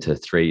I got there to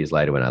 3 years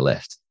later when I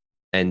left.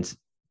 And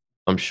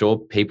I'm sure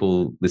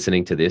people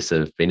listening to this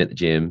have been at the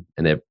gym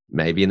and they're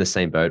maybe in the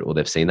same boat, or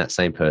they've seen that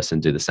same person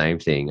do the same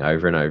thing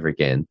over and over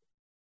again,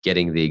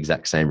 getting the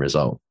exact same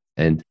result.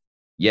 And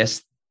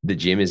yes, the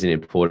gym is an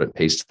important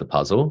piece to the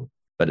puzzle,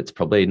 but it's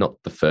probably not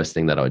the first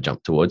thing that I would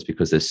jump towards,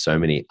 because there's so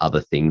many other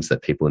things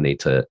that people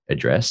need to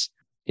address.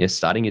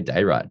 Starting your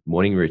day right,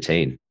 morning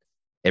routine.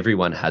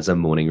 Everyone has a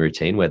morning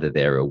routine, whether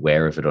they're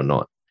aware of it or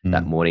not.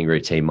 That morning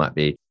routine might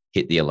be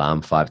hit the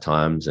alarm 5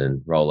 times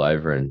and roll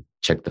over and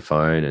check the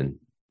phone and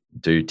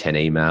do 10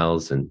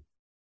 emails and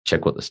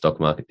check what the stock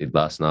market did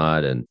last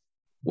night, and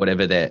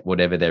whatever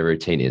their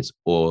routine is.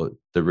 Or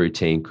the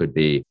routine could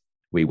be,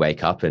 we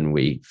wake up and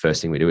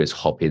first thing we do is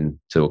hop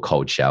into a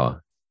cold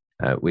shower.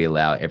 We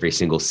allow every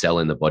single cell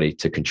in the body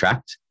to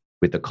contract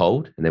with the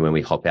cold. And then when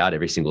we hop out,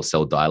 every single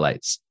cell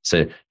dilates.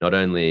 So not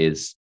only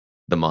is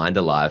the mind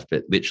alive,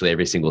 but literally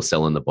every single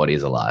cell in the body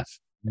is alive.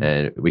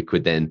 And we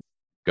could then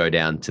go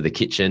down to the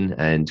kitchen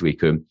and we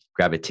could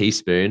grab a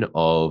teaspoon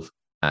of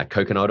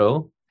coconut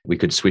oil. We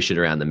could swish it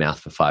around the mouth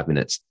for 5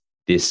 minutes.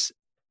 This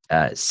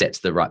sets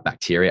the right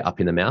bacteria up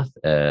in the mouth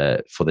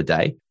for the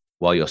day.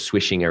 While you're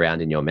swishing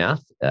around in your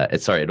mouth,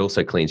 it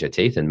also cleans your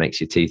teeth and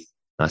makes your teeth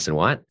nice and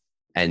white.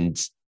 And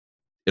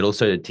it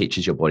also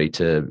teaches your body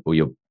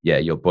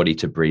your body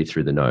to breathe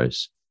through the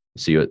nose.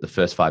 So you're at the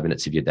first 5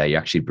 minutes of your day, you're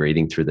actually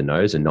breathing through the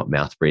nose and not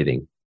mouth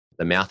breathing.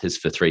 The mouth is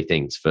for three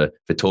things: for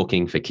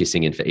talking, for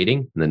kissing, and for eating.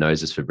 And the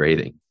nose is for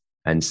breathing.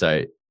 And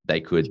so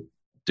they could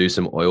do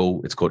some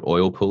oil. It's called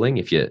oil pulling.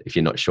 If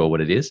you're not sure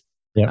what it is,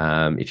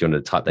 if you want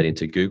to type that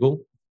into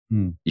Google,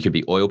 you could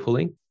be oil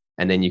pulling.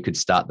 And then you could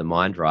start the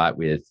mind right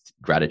with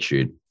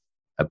gratitude,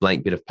 a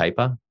blank bit of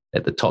paper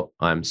at the top.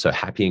 I'm so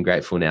happy and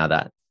grateful now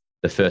that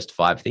the first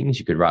 5 things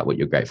you could write what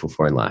you're grateful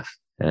for in life.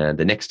 And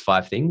the next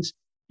 5 things,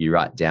 you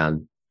write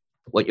down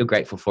what you're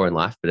grateful for in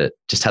life, but it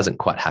just hasn't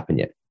quite happened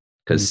yet.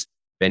 Because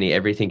Benny,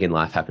 everything in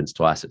life happens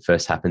twice. It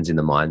first happens in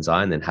the mind's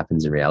eye and then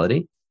happens in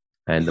reality.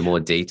 And the more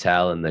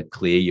detail and the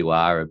clear you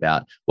are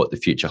about what the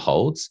future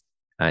holds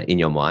in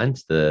your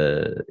mind,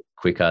 the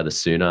quicker, the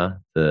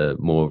sooner, the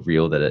more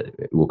real that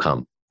it will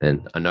come.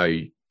 And I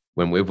know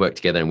when we've worked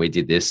together and we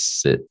did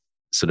this, it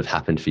sort of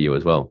happened for you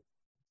as well.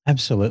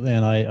 Absolutely.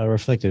 And I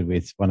reflected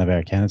with one of our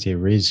accountants here,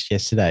 Riz,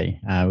 yesterday.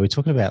 We were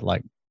talking about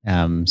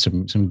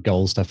some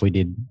goal stuff we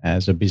did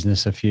as a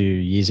business a few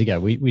years ago.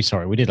 We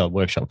did a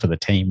workshop for the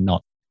team,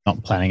 not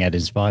planning out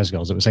Inspires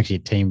goals. It was actually a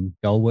team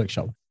goal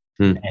workshop.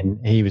 And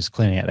he was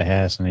cleaning out the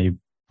house and he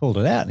pulled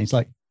it out and he's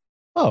like,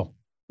 oh,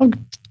 I've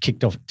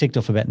ticked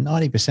off about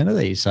 90% of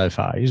these so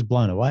far. He was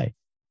blown away.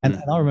 And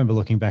I remember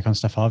looking back on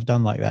stuff I've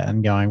done like that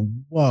and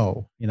going,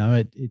 whoa,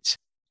 it's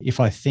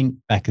if I think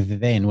back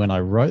then when I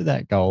wrote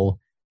that goal,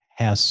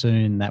 how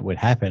soon that would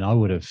happen, I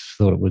would have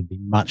thought it would be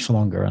much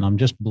longer. And I'm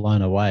just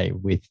blown away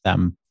with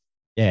the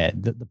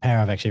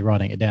power of actually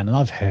writing it down. And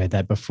I've heard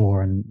that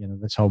before, and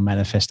this whole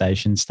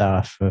manifestation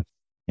stuff of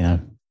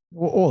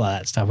all of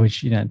that stuff,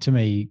 which to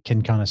me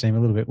can kind of seem a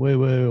little bit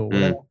woo-woo or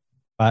whatever.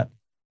 But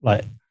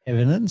like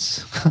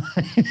evidence,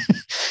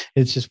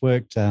 it's just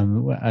worked,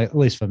 at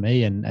least for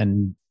me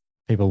and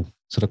people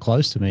sort of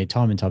close to me,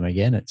 time and time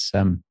again. It's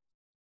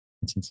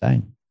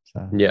insane.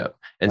 So, yeah.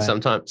 And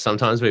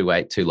sometimes we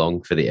wait too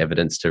long for the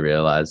evidence to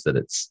realize that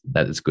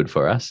it's good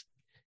for us.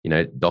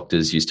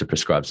 Doctors used to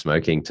prescribe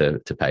smoking to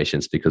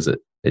patients because it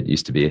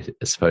used to be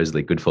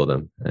supposedly good for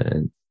them.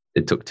 And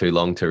it took too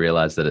long to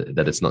realize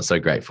that it's not so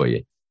great for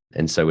you.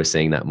 And so we're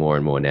seeing that more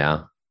and more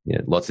now.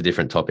 Lots of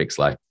different topics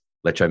like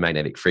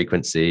electromagnetic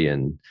frequency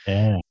and,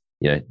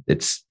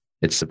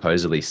 it's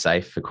supposedly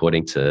safe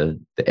according to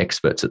the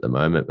experts at the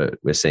moment, but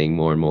we're seeing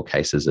more and more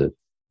cases of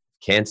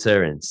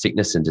cancer and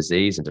sickness and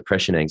disease and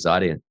depression,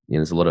 anxiety. And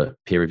there's a lot of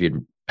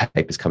peer-reviewed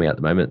papers coming out at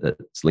the moment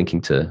that's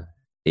linking to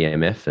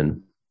EMF and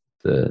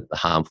the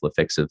harmful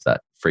effects of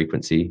that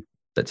frequency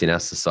that's in our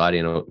society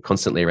and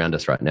constantly around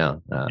us right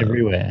now.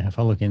 Everywhere. If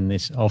I look in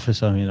this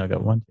office, I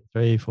got 1, 2,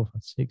 3, 4,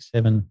 5, 6,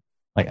 7,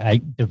 like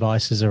 8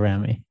 devices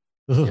around me.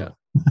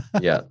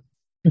 Yeah.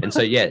 And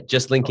so,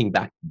 just linking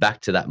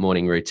back to that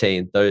morning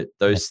routine,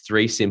 those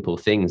 3 simple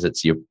things,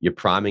 it's you're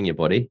priming your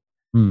body,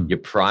 you're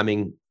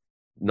priming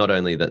not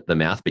only the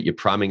mouth, but you're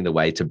priming the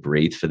way to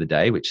breathe for the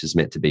day, which is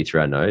meant to be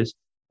through our nose.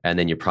 And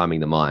then you're priming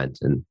the mind.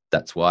 And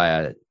that's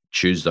why I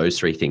choose those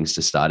 3 things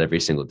to start every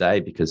single day,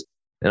 because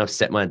then I've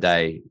set my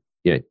day,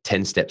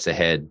 10 steps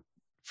ahead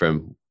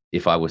from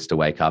if I was to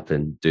wake up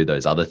and do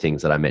those other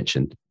things that I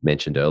mentioned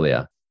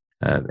earlier.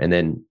 And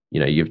then,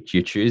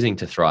 you're choosing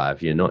to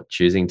thrive. You're not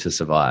choosing to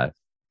survive.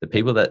 The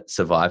people that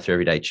survive through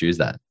every day choose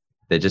that.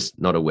 They're just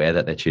not aware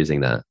that they're choosing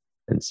that.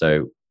 And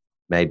so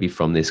maybe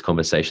from this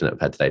conversation that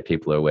we've had today,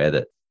 people are aware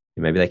that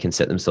maybe they can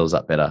set themselves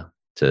up better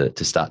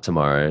to start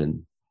tomorrow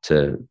and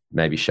to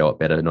maybe show up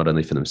better, not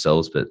only for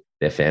themselves, but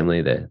their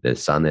family, their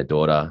son, their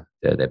daughter,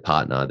 their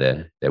partner,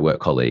 their work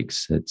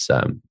colleagues. It's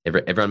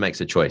everyone makes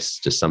a choice.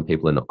 Just some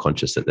people are not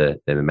conscious that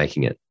they're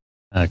making it.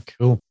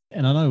 Cool.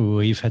 And I know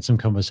we've had some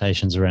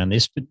conversations around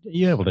this, but are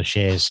you able to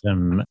share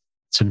some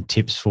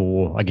tips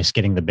for, I guess,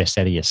 getting the best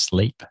out of your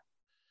sleep?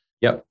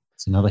 Yep.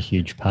 It's another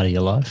huge part of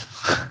your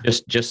life.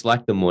 just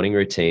like the morning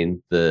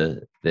routine,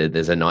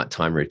 there's a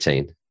nighttime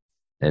routine.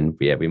 And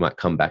we might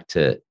come back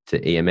to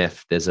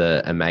EMF. There's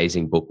an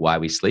amazing book, Why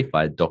We Sleep,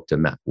 by Dr.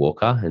 Matt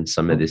Walker. And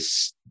some of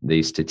these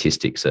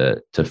statistics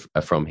are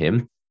from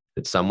him.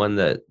 It's someone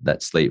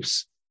that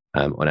sleeps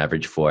on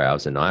average 4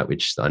 hours a night,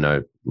 which I know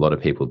a lot of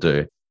people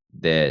do.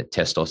 Their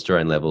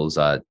testosterone levels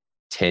are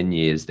 10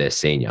 years their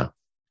senior.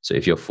 So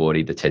if you're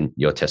 40,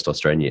 your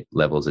testosterone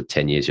levels at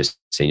 10 years, you're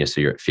senior,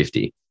 so you're at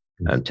 50.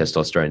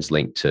 Testosterone's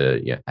linked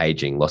to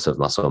aging, loss of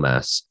muscle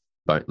mass,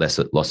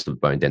 loss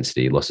of bone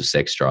density, loss of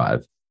sex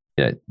drive.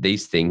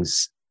 These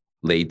things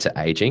lead to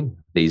aging.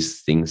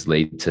 These things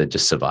lead to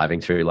just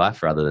surviving through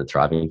life rather than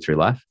thriving through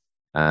life.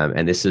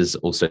 And this is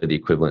also the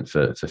equivalent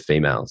for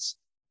females.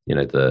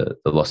 The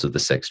loss of the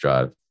sex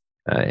drive,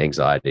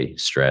 anxiety,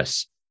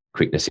 stress,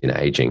 quickness in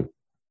aging.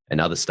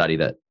 Another study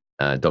that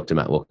Dr.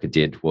 Matt Walker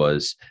did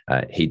was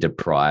he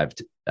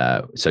deprived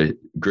So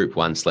group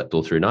 1 slept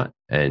all through night,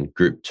 and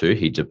group 2,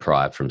 he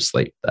deprived from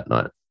sleep that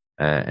night.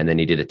 And then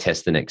he did a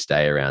test the next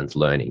day around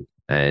learning.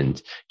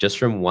 And just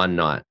from one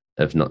night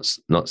of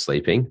not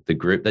sleeping, the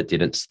group that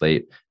didn't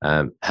sleep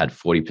had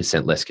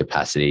 40% less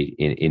capacity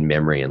in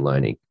memory and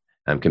learning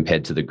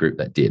compared to the group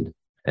that did.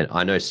 And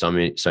I know so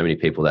many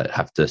people that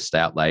have to stay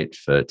out late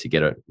to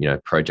get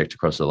a project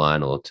across the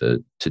line, or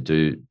to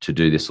do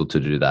this or to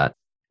do that.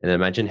 And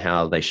imagine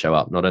how they show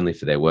up not only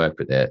for their work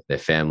but their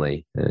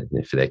family,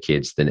 for their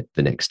kids the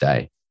next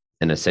day.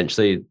 And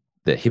essentially,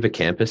 the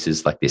hippocampus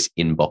is like this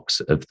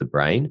inbox of the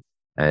brain.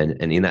 And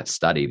in that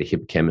study, the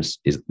hippocampus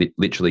is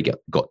literally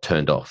got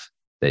turned off.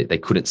 They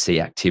couldn't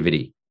see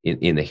activity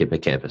in the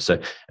hippocampus.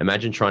 So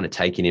imagine trying to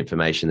take in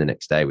information the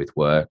next day with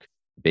work,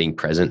 being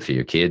present for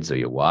your kids or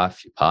your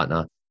wife, your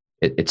partner.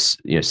 It's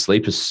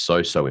sleep is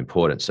so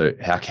important. So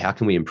how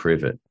can we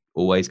improve it?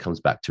 Always comes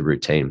back to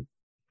routine.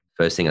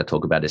 First thing I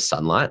talk about is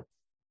sunlight,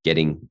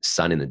 getting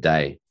sun in the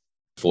day.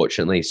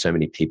 Fortunately, so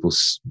many people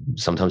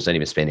sometimes don't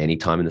even spend any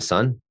time in the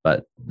sun,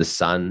 but the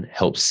sun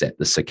helps set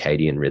the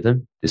circadian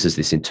rhythm. This is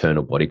this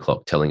internal body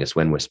clock telling us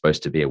when we're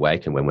supposed to be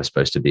awake and when we're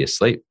supposed to be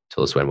asleep.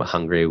 Tells us when we're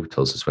hungry,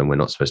 tells us when we're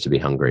not supposed to be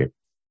hungry.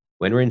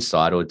 When we're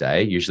inside all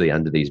day, usually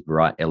under these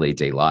bright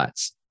LED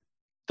lights,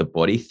 the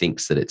body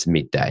thinks that it's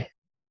midday,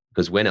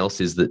 because when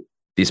else is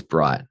this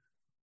bright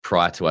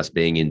prior to us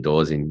being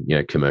indoors in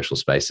commercial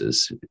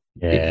spaces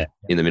in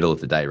the middle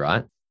of the day,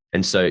 right?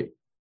 And so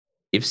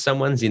if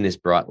someone's in this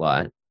bright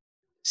light,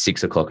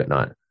 6 o'clock at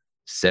night,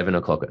 7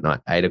 o'clock at night,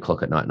 8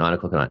 o'clock at night, 9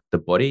 o'clock at night,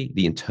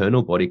 the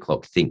internal body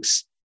clock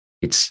thinks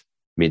it's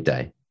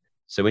midday.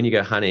 So when you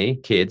go, honey,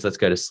 kids, let's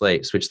go to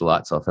sleep, switch the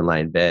lights off and lay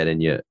in bed,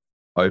 and you're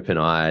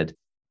open-eyed,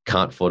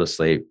 can't fall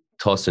asleep,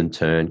 toss and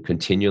turn,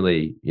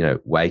 continually,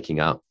 waking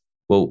up.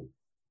 Well,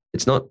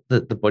 it's not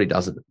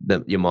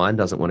that your mind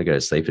doesn't want to go to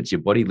sleep. It's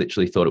your body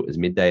literally thought it was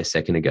midday a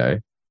second ago,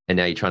 and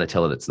now you're trying to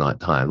tell it it's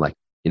nighttime. Like,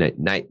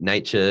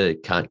 nature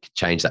can't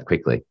change that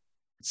quickly.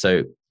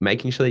 So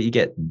making sure that you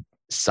get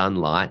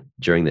sunlight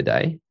during the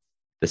day.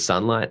 The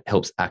sunlight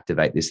helps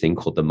activate this thing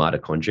called the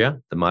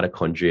mitochondria. The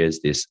mitochondria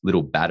is this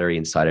little battery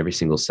inside every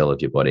single cell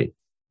of your body.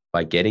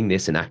 By getting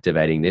this and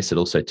activating this, it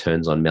also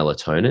turns on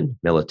melatonin.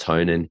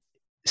 Melatonin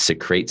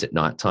secretes at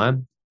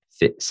nighttime.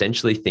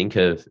 Essentially, think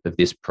of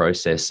this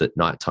process at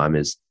nighttime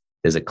as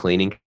there's a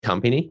cleaning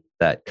company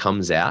that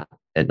comes out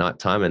at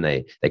nighttime, and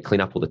they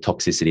clean up all the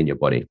toxicity in your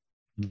body.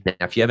 Now,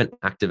 if you haven't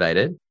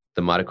activated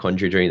the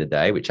mitochondria during the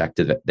day, which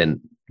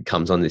then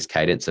comes on this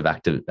cadence of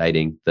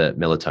activating the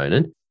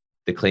melatonin,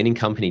 the cleaning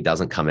company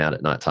doesn't come out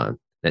at nighttime.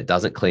 It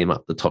doesn't clean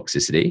up the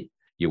toxicity.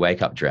 You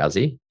wake up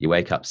drowsy, you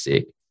wake up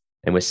sick.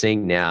 And we're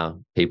seeing now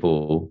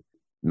people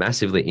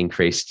massively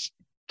increased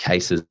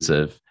cases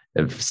of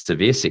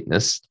severe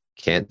sickness,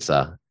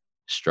 cancer,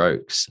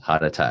 strokes,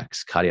 heart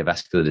attacks,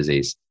 cardiovascular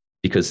disease,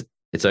 because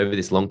it's over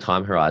this long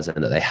time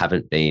horizon that they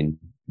haven't been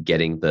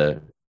getting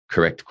the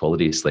correct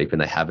quality of sleep,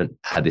 and they haven't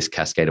had this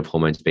cascade of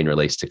hormones being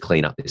released to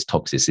clean up this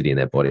toxicity in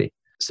their body.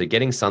 So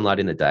getting sunlight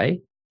in the day,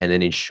 and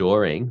then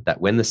ensuring that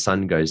when the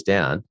sun goes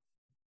down,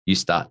 you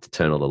start to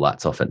turn all the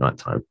lights off at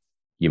nighttime.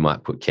 You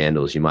might put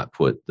candles, you might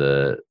put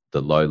the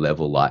low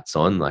level lights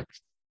on, like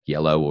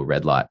yellow or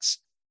red lights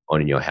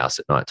on in your house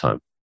at nighttime.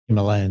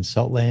 Himalayan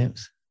salt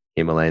lamps.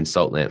 Himalayan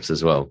salt lamps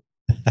as well.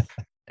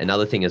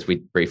 Another thing, as we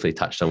briefly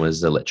touched on,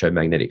 was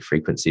electromagnetic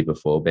frequency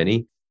before,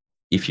 Benny.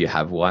 If you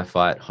have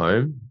Wi-Fi at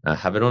home,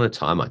 have it on a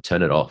timer,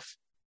 turn it off.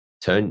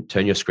 Turn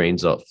your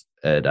screens off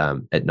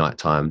at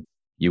nighttime.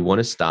 You want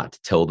to start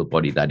to tell the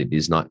body that it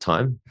is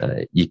nighttime.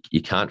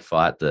 You can't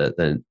fight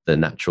the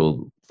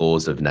natural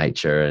laws of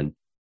nature and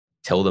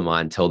tell the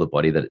mind, tell the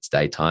body that it's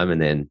daytime,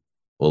 and then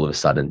all of a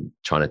sudden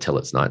trying to tell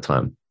it's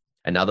nighttime.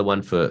 Another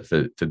one for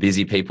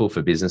busy people,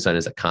 for business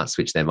owners that can't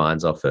switch their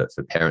minds off,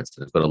 for parents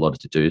that have got a lot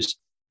to do.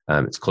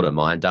 It's called a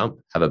mind dump.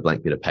 Have a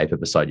blank bit of paper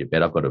beside your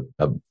bed. I've got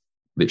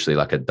literally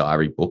like a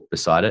diary book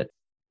beside it.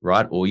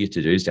 Write all your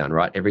to-dos down.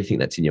 Write everything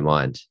that's in your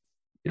mind.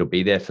 It'll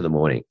be there for the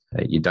morning.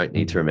 You don't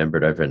need to remember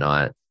it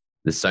overnight.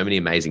 There's so many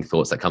amazing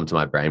thoughts that come to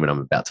my brain when I'm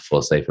about to fall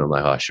asleep, and I'm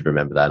like, oh, I should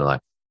remember that. And I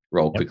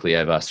roll quickly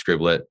over,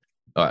 scribble it.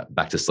 All right,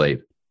 back to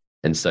sleep.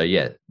 And so,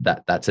 yeah,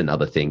 that's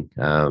another thing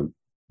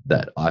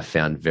that I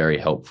found very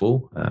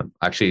helpful.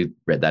 I actually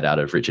read that out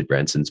of Richard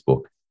Branson's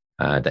book,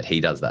 that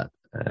he does that,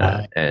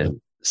 and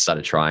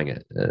started trying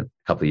it a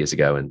couple of years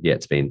ago. And yeah,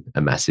 it's been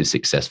a massive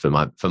success for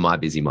my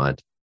busy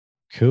mind.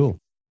 Cool.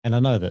 And I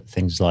know that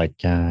things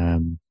like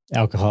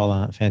alcohol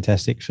aren't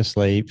fantastic for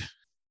sleep,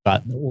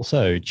 but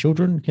also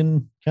children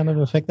can kind of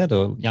affect that,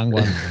 or young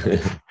ones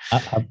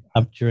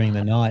up during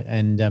the night.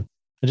 And I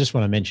just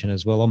want to mention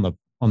as well,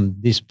 on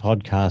this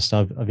podcast,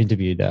 I've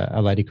interviewed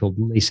a lady called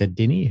Lisa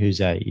Dinney,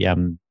 who's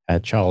a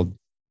child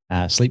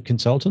sleep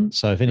consultant.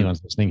 So if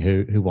anyone's listening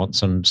who wants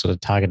some sort of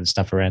targeted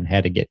stuff around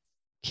how to get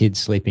kids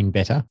sleeping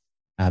better,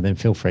 then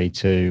feel free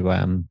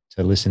to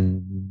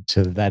listen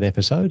to that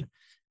episode.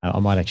 I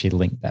might actually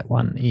link that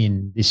one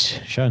in this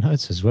show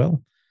notes as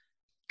well.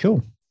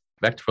 Cool.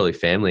 Back to probably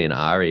family and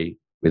Ari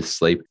with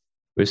sleep.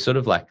 we've sort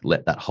of like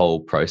let that whole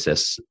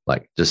process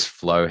like just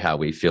flow how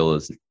we feel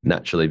has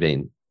naturally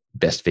been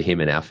best for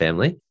him and our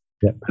family.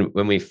 Yep.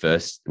 When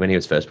he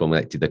was first born, we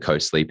like did the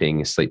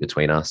co-sleeping, sleep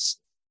between us,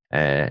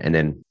 and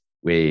then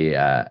we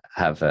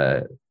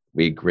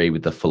we agree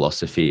with the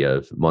philosophy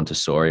of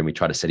Montessori, and we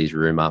try to set his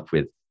room up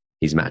with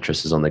his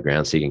mattresses on the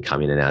ground so he can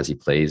come in and as he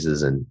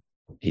pleases. And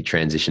he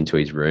transitioned to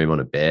his room on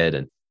a bed,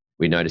 and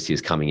we noticed he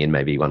was coming in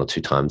maybe 1 or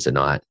 2 times a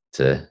night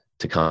to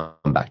come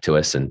back to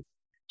us. And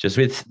just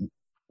with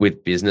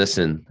business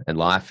and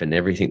life and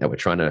everything that we're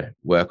trying to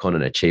work on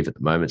and achieve at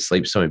the moment,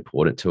 sleep's so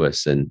important to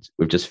us. And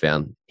we've just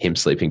found him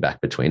sleeping back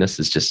between us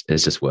has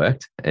just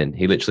worked. And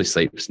he literally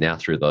sleeps now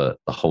through the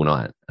whole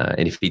night.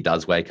 And if he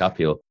does wake up,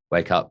 he'll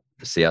wake up,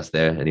 see us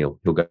there, and he'll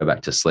go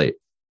back to sleep.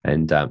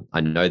 And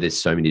I know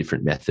there's so many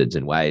different methods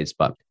and ways,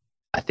 but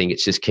I think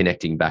it's just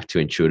connecting back to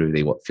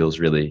intuitively what feels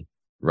really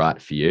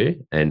right for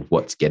you and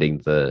what's getting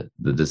the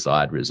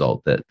desired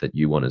result that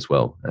you want as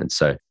well. And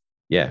so,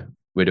 yeah,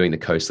 we're doing the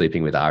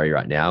co-sleeping with Ari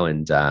right now,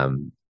 and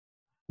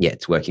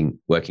it's working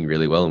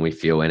really well, and we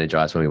feel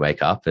energized when we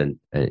wake up, and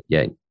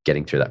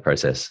getting through that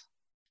process.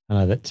 I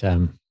know that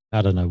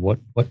I don't know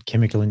what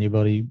chemical in your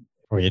body,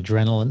 or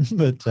adrenaline,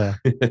 but I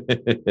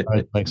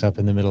wakes up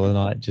in the middle of the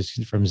night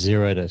just from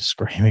 0 to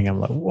screaming. I'm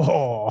like,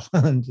 whoa,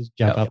 and just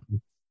jump up and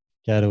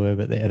go to her.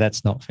 But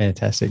that's not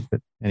fantastic.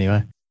 But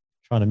anyway,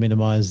 trying to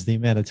minimize the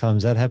amount of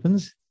times that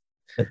happens.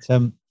 But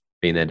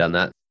been there, done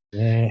that.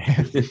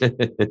 Yeah.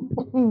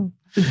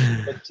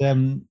 But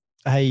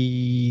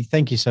hey,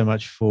 thank you so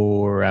much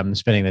for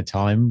spending the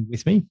time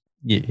with me.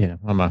 I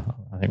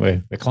think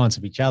we're clients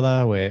of each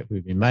other.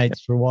 We've been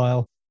mates for a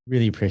while.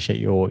 Really appreciate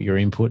your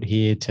input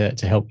here to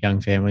help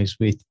young families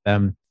with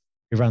who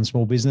run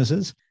small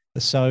businesses.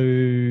 So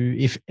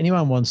if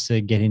anyone wants to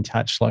get in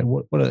touch, like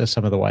what are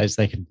some of the ways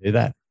they can do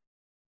that?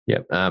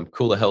 Yep.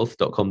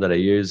 Coolerhealth.com.au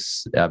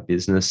is our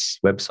business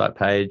website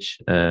page.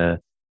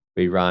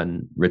 We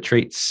run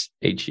retreats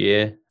each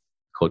year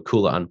called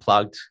Cooler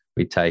Unplugged.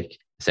 We take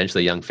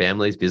essentially young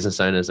families, business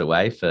owners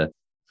away for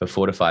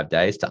 4 to 5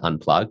 days to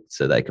unplug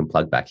so they can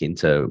plug back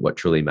into what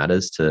truly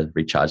matters to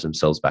recharge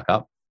themselves back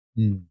up.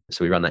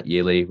 So we run that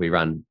yearly. We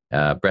run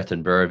breath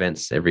and brew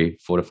events every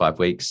 4 to 5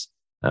 weeks.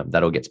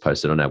 That all gets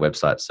posted on our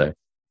website. So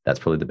that's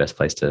probably the best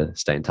place to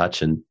stay in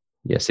touch and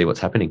see what's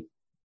happening.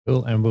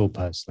 Cool. And we'll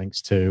post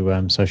links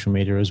to social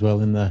media as well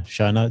in the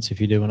show notes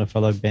if you do want to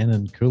follow Ben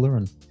and Cooler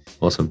and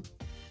awesome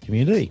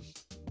community.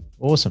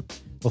 Awesome.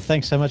 Well,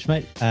 thanks so much,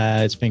 mate.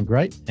 It's been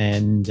great.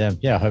 And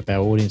I hope our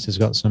audience has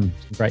got some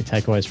great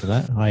takeaways from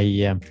that.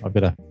 I've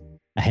got a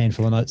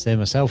handful of notes there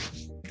myself.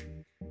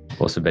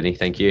 Awesome, Benny.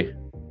 Thank you.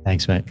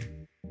 Thanks, mate.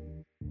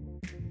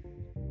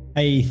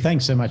 Hey,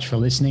 thanks so much for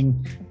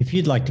listening. If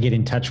you'd like to get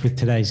in touch with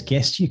today's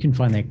guest, you can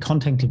find their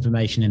contact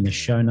information in the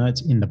show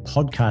notes in the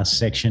podcast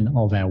section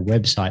of our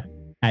website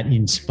at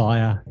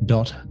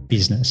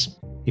inspire.business.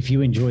 If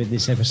you enjoyed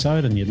this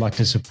episode and you'd like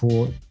to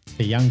support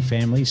the Young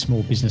Family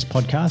Small Business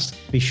Podcast,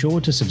 be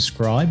sure to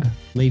subscribe,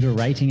 leave a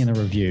rating and a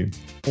review.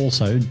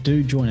 Also,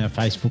 do join our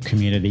Facebook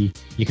community.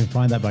 You can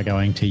find that by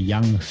going to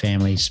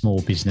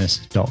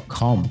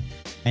youngfamilysmallbusiness.com.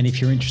 And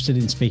if you're interested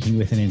in speaking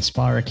with an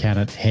Inspire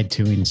accountant, head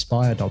to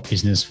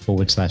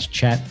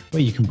inspire.business/chat,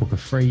 where you can book a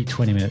free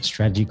 20-minute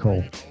strategy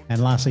call.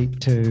 And lastly,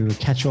 to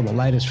catch all the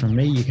latest from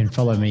me, you can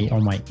follow me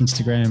on my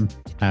Instagram,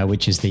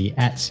 which is the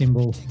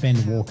 @symbol Ben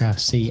Walker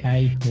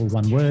CA, all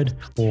one word,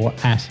 or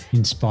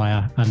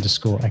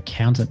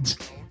 @inspire_accountant.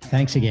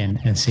 Thanks again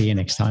and see you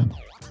next time.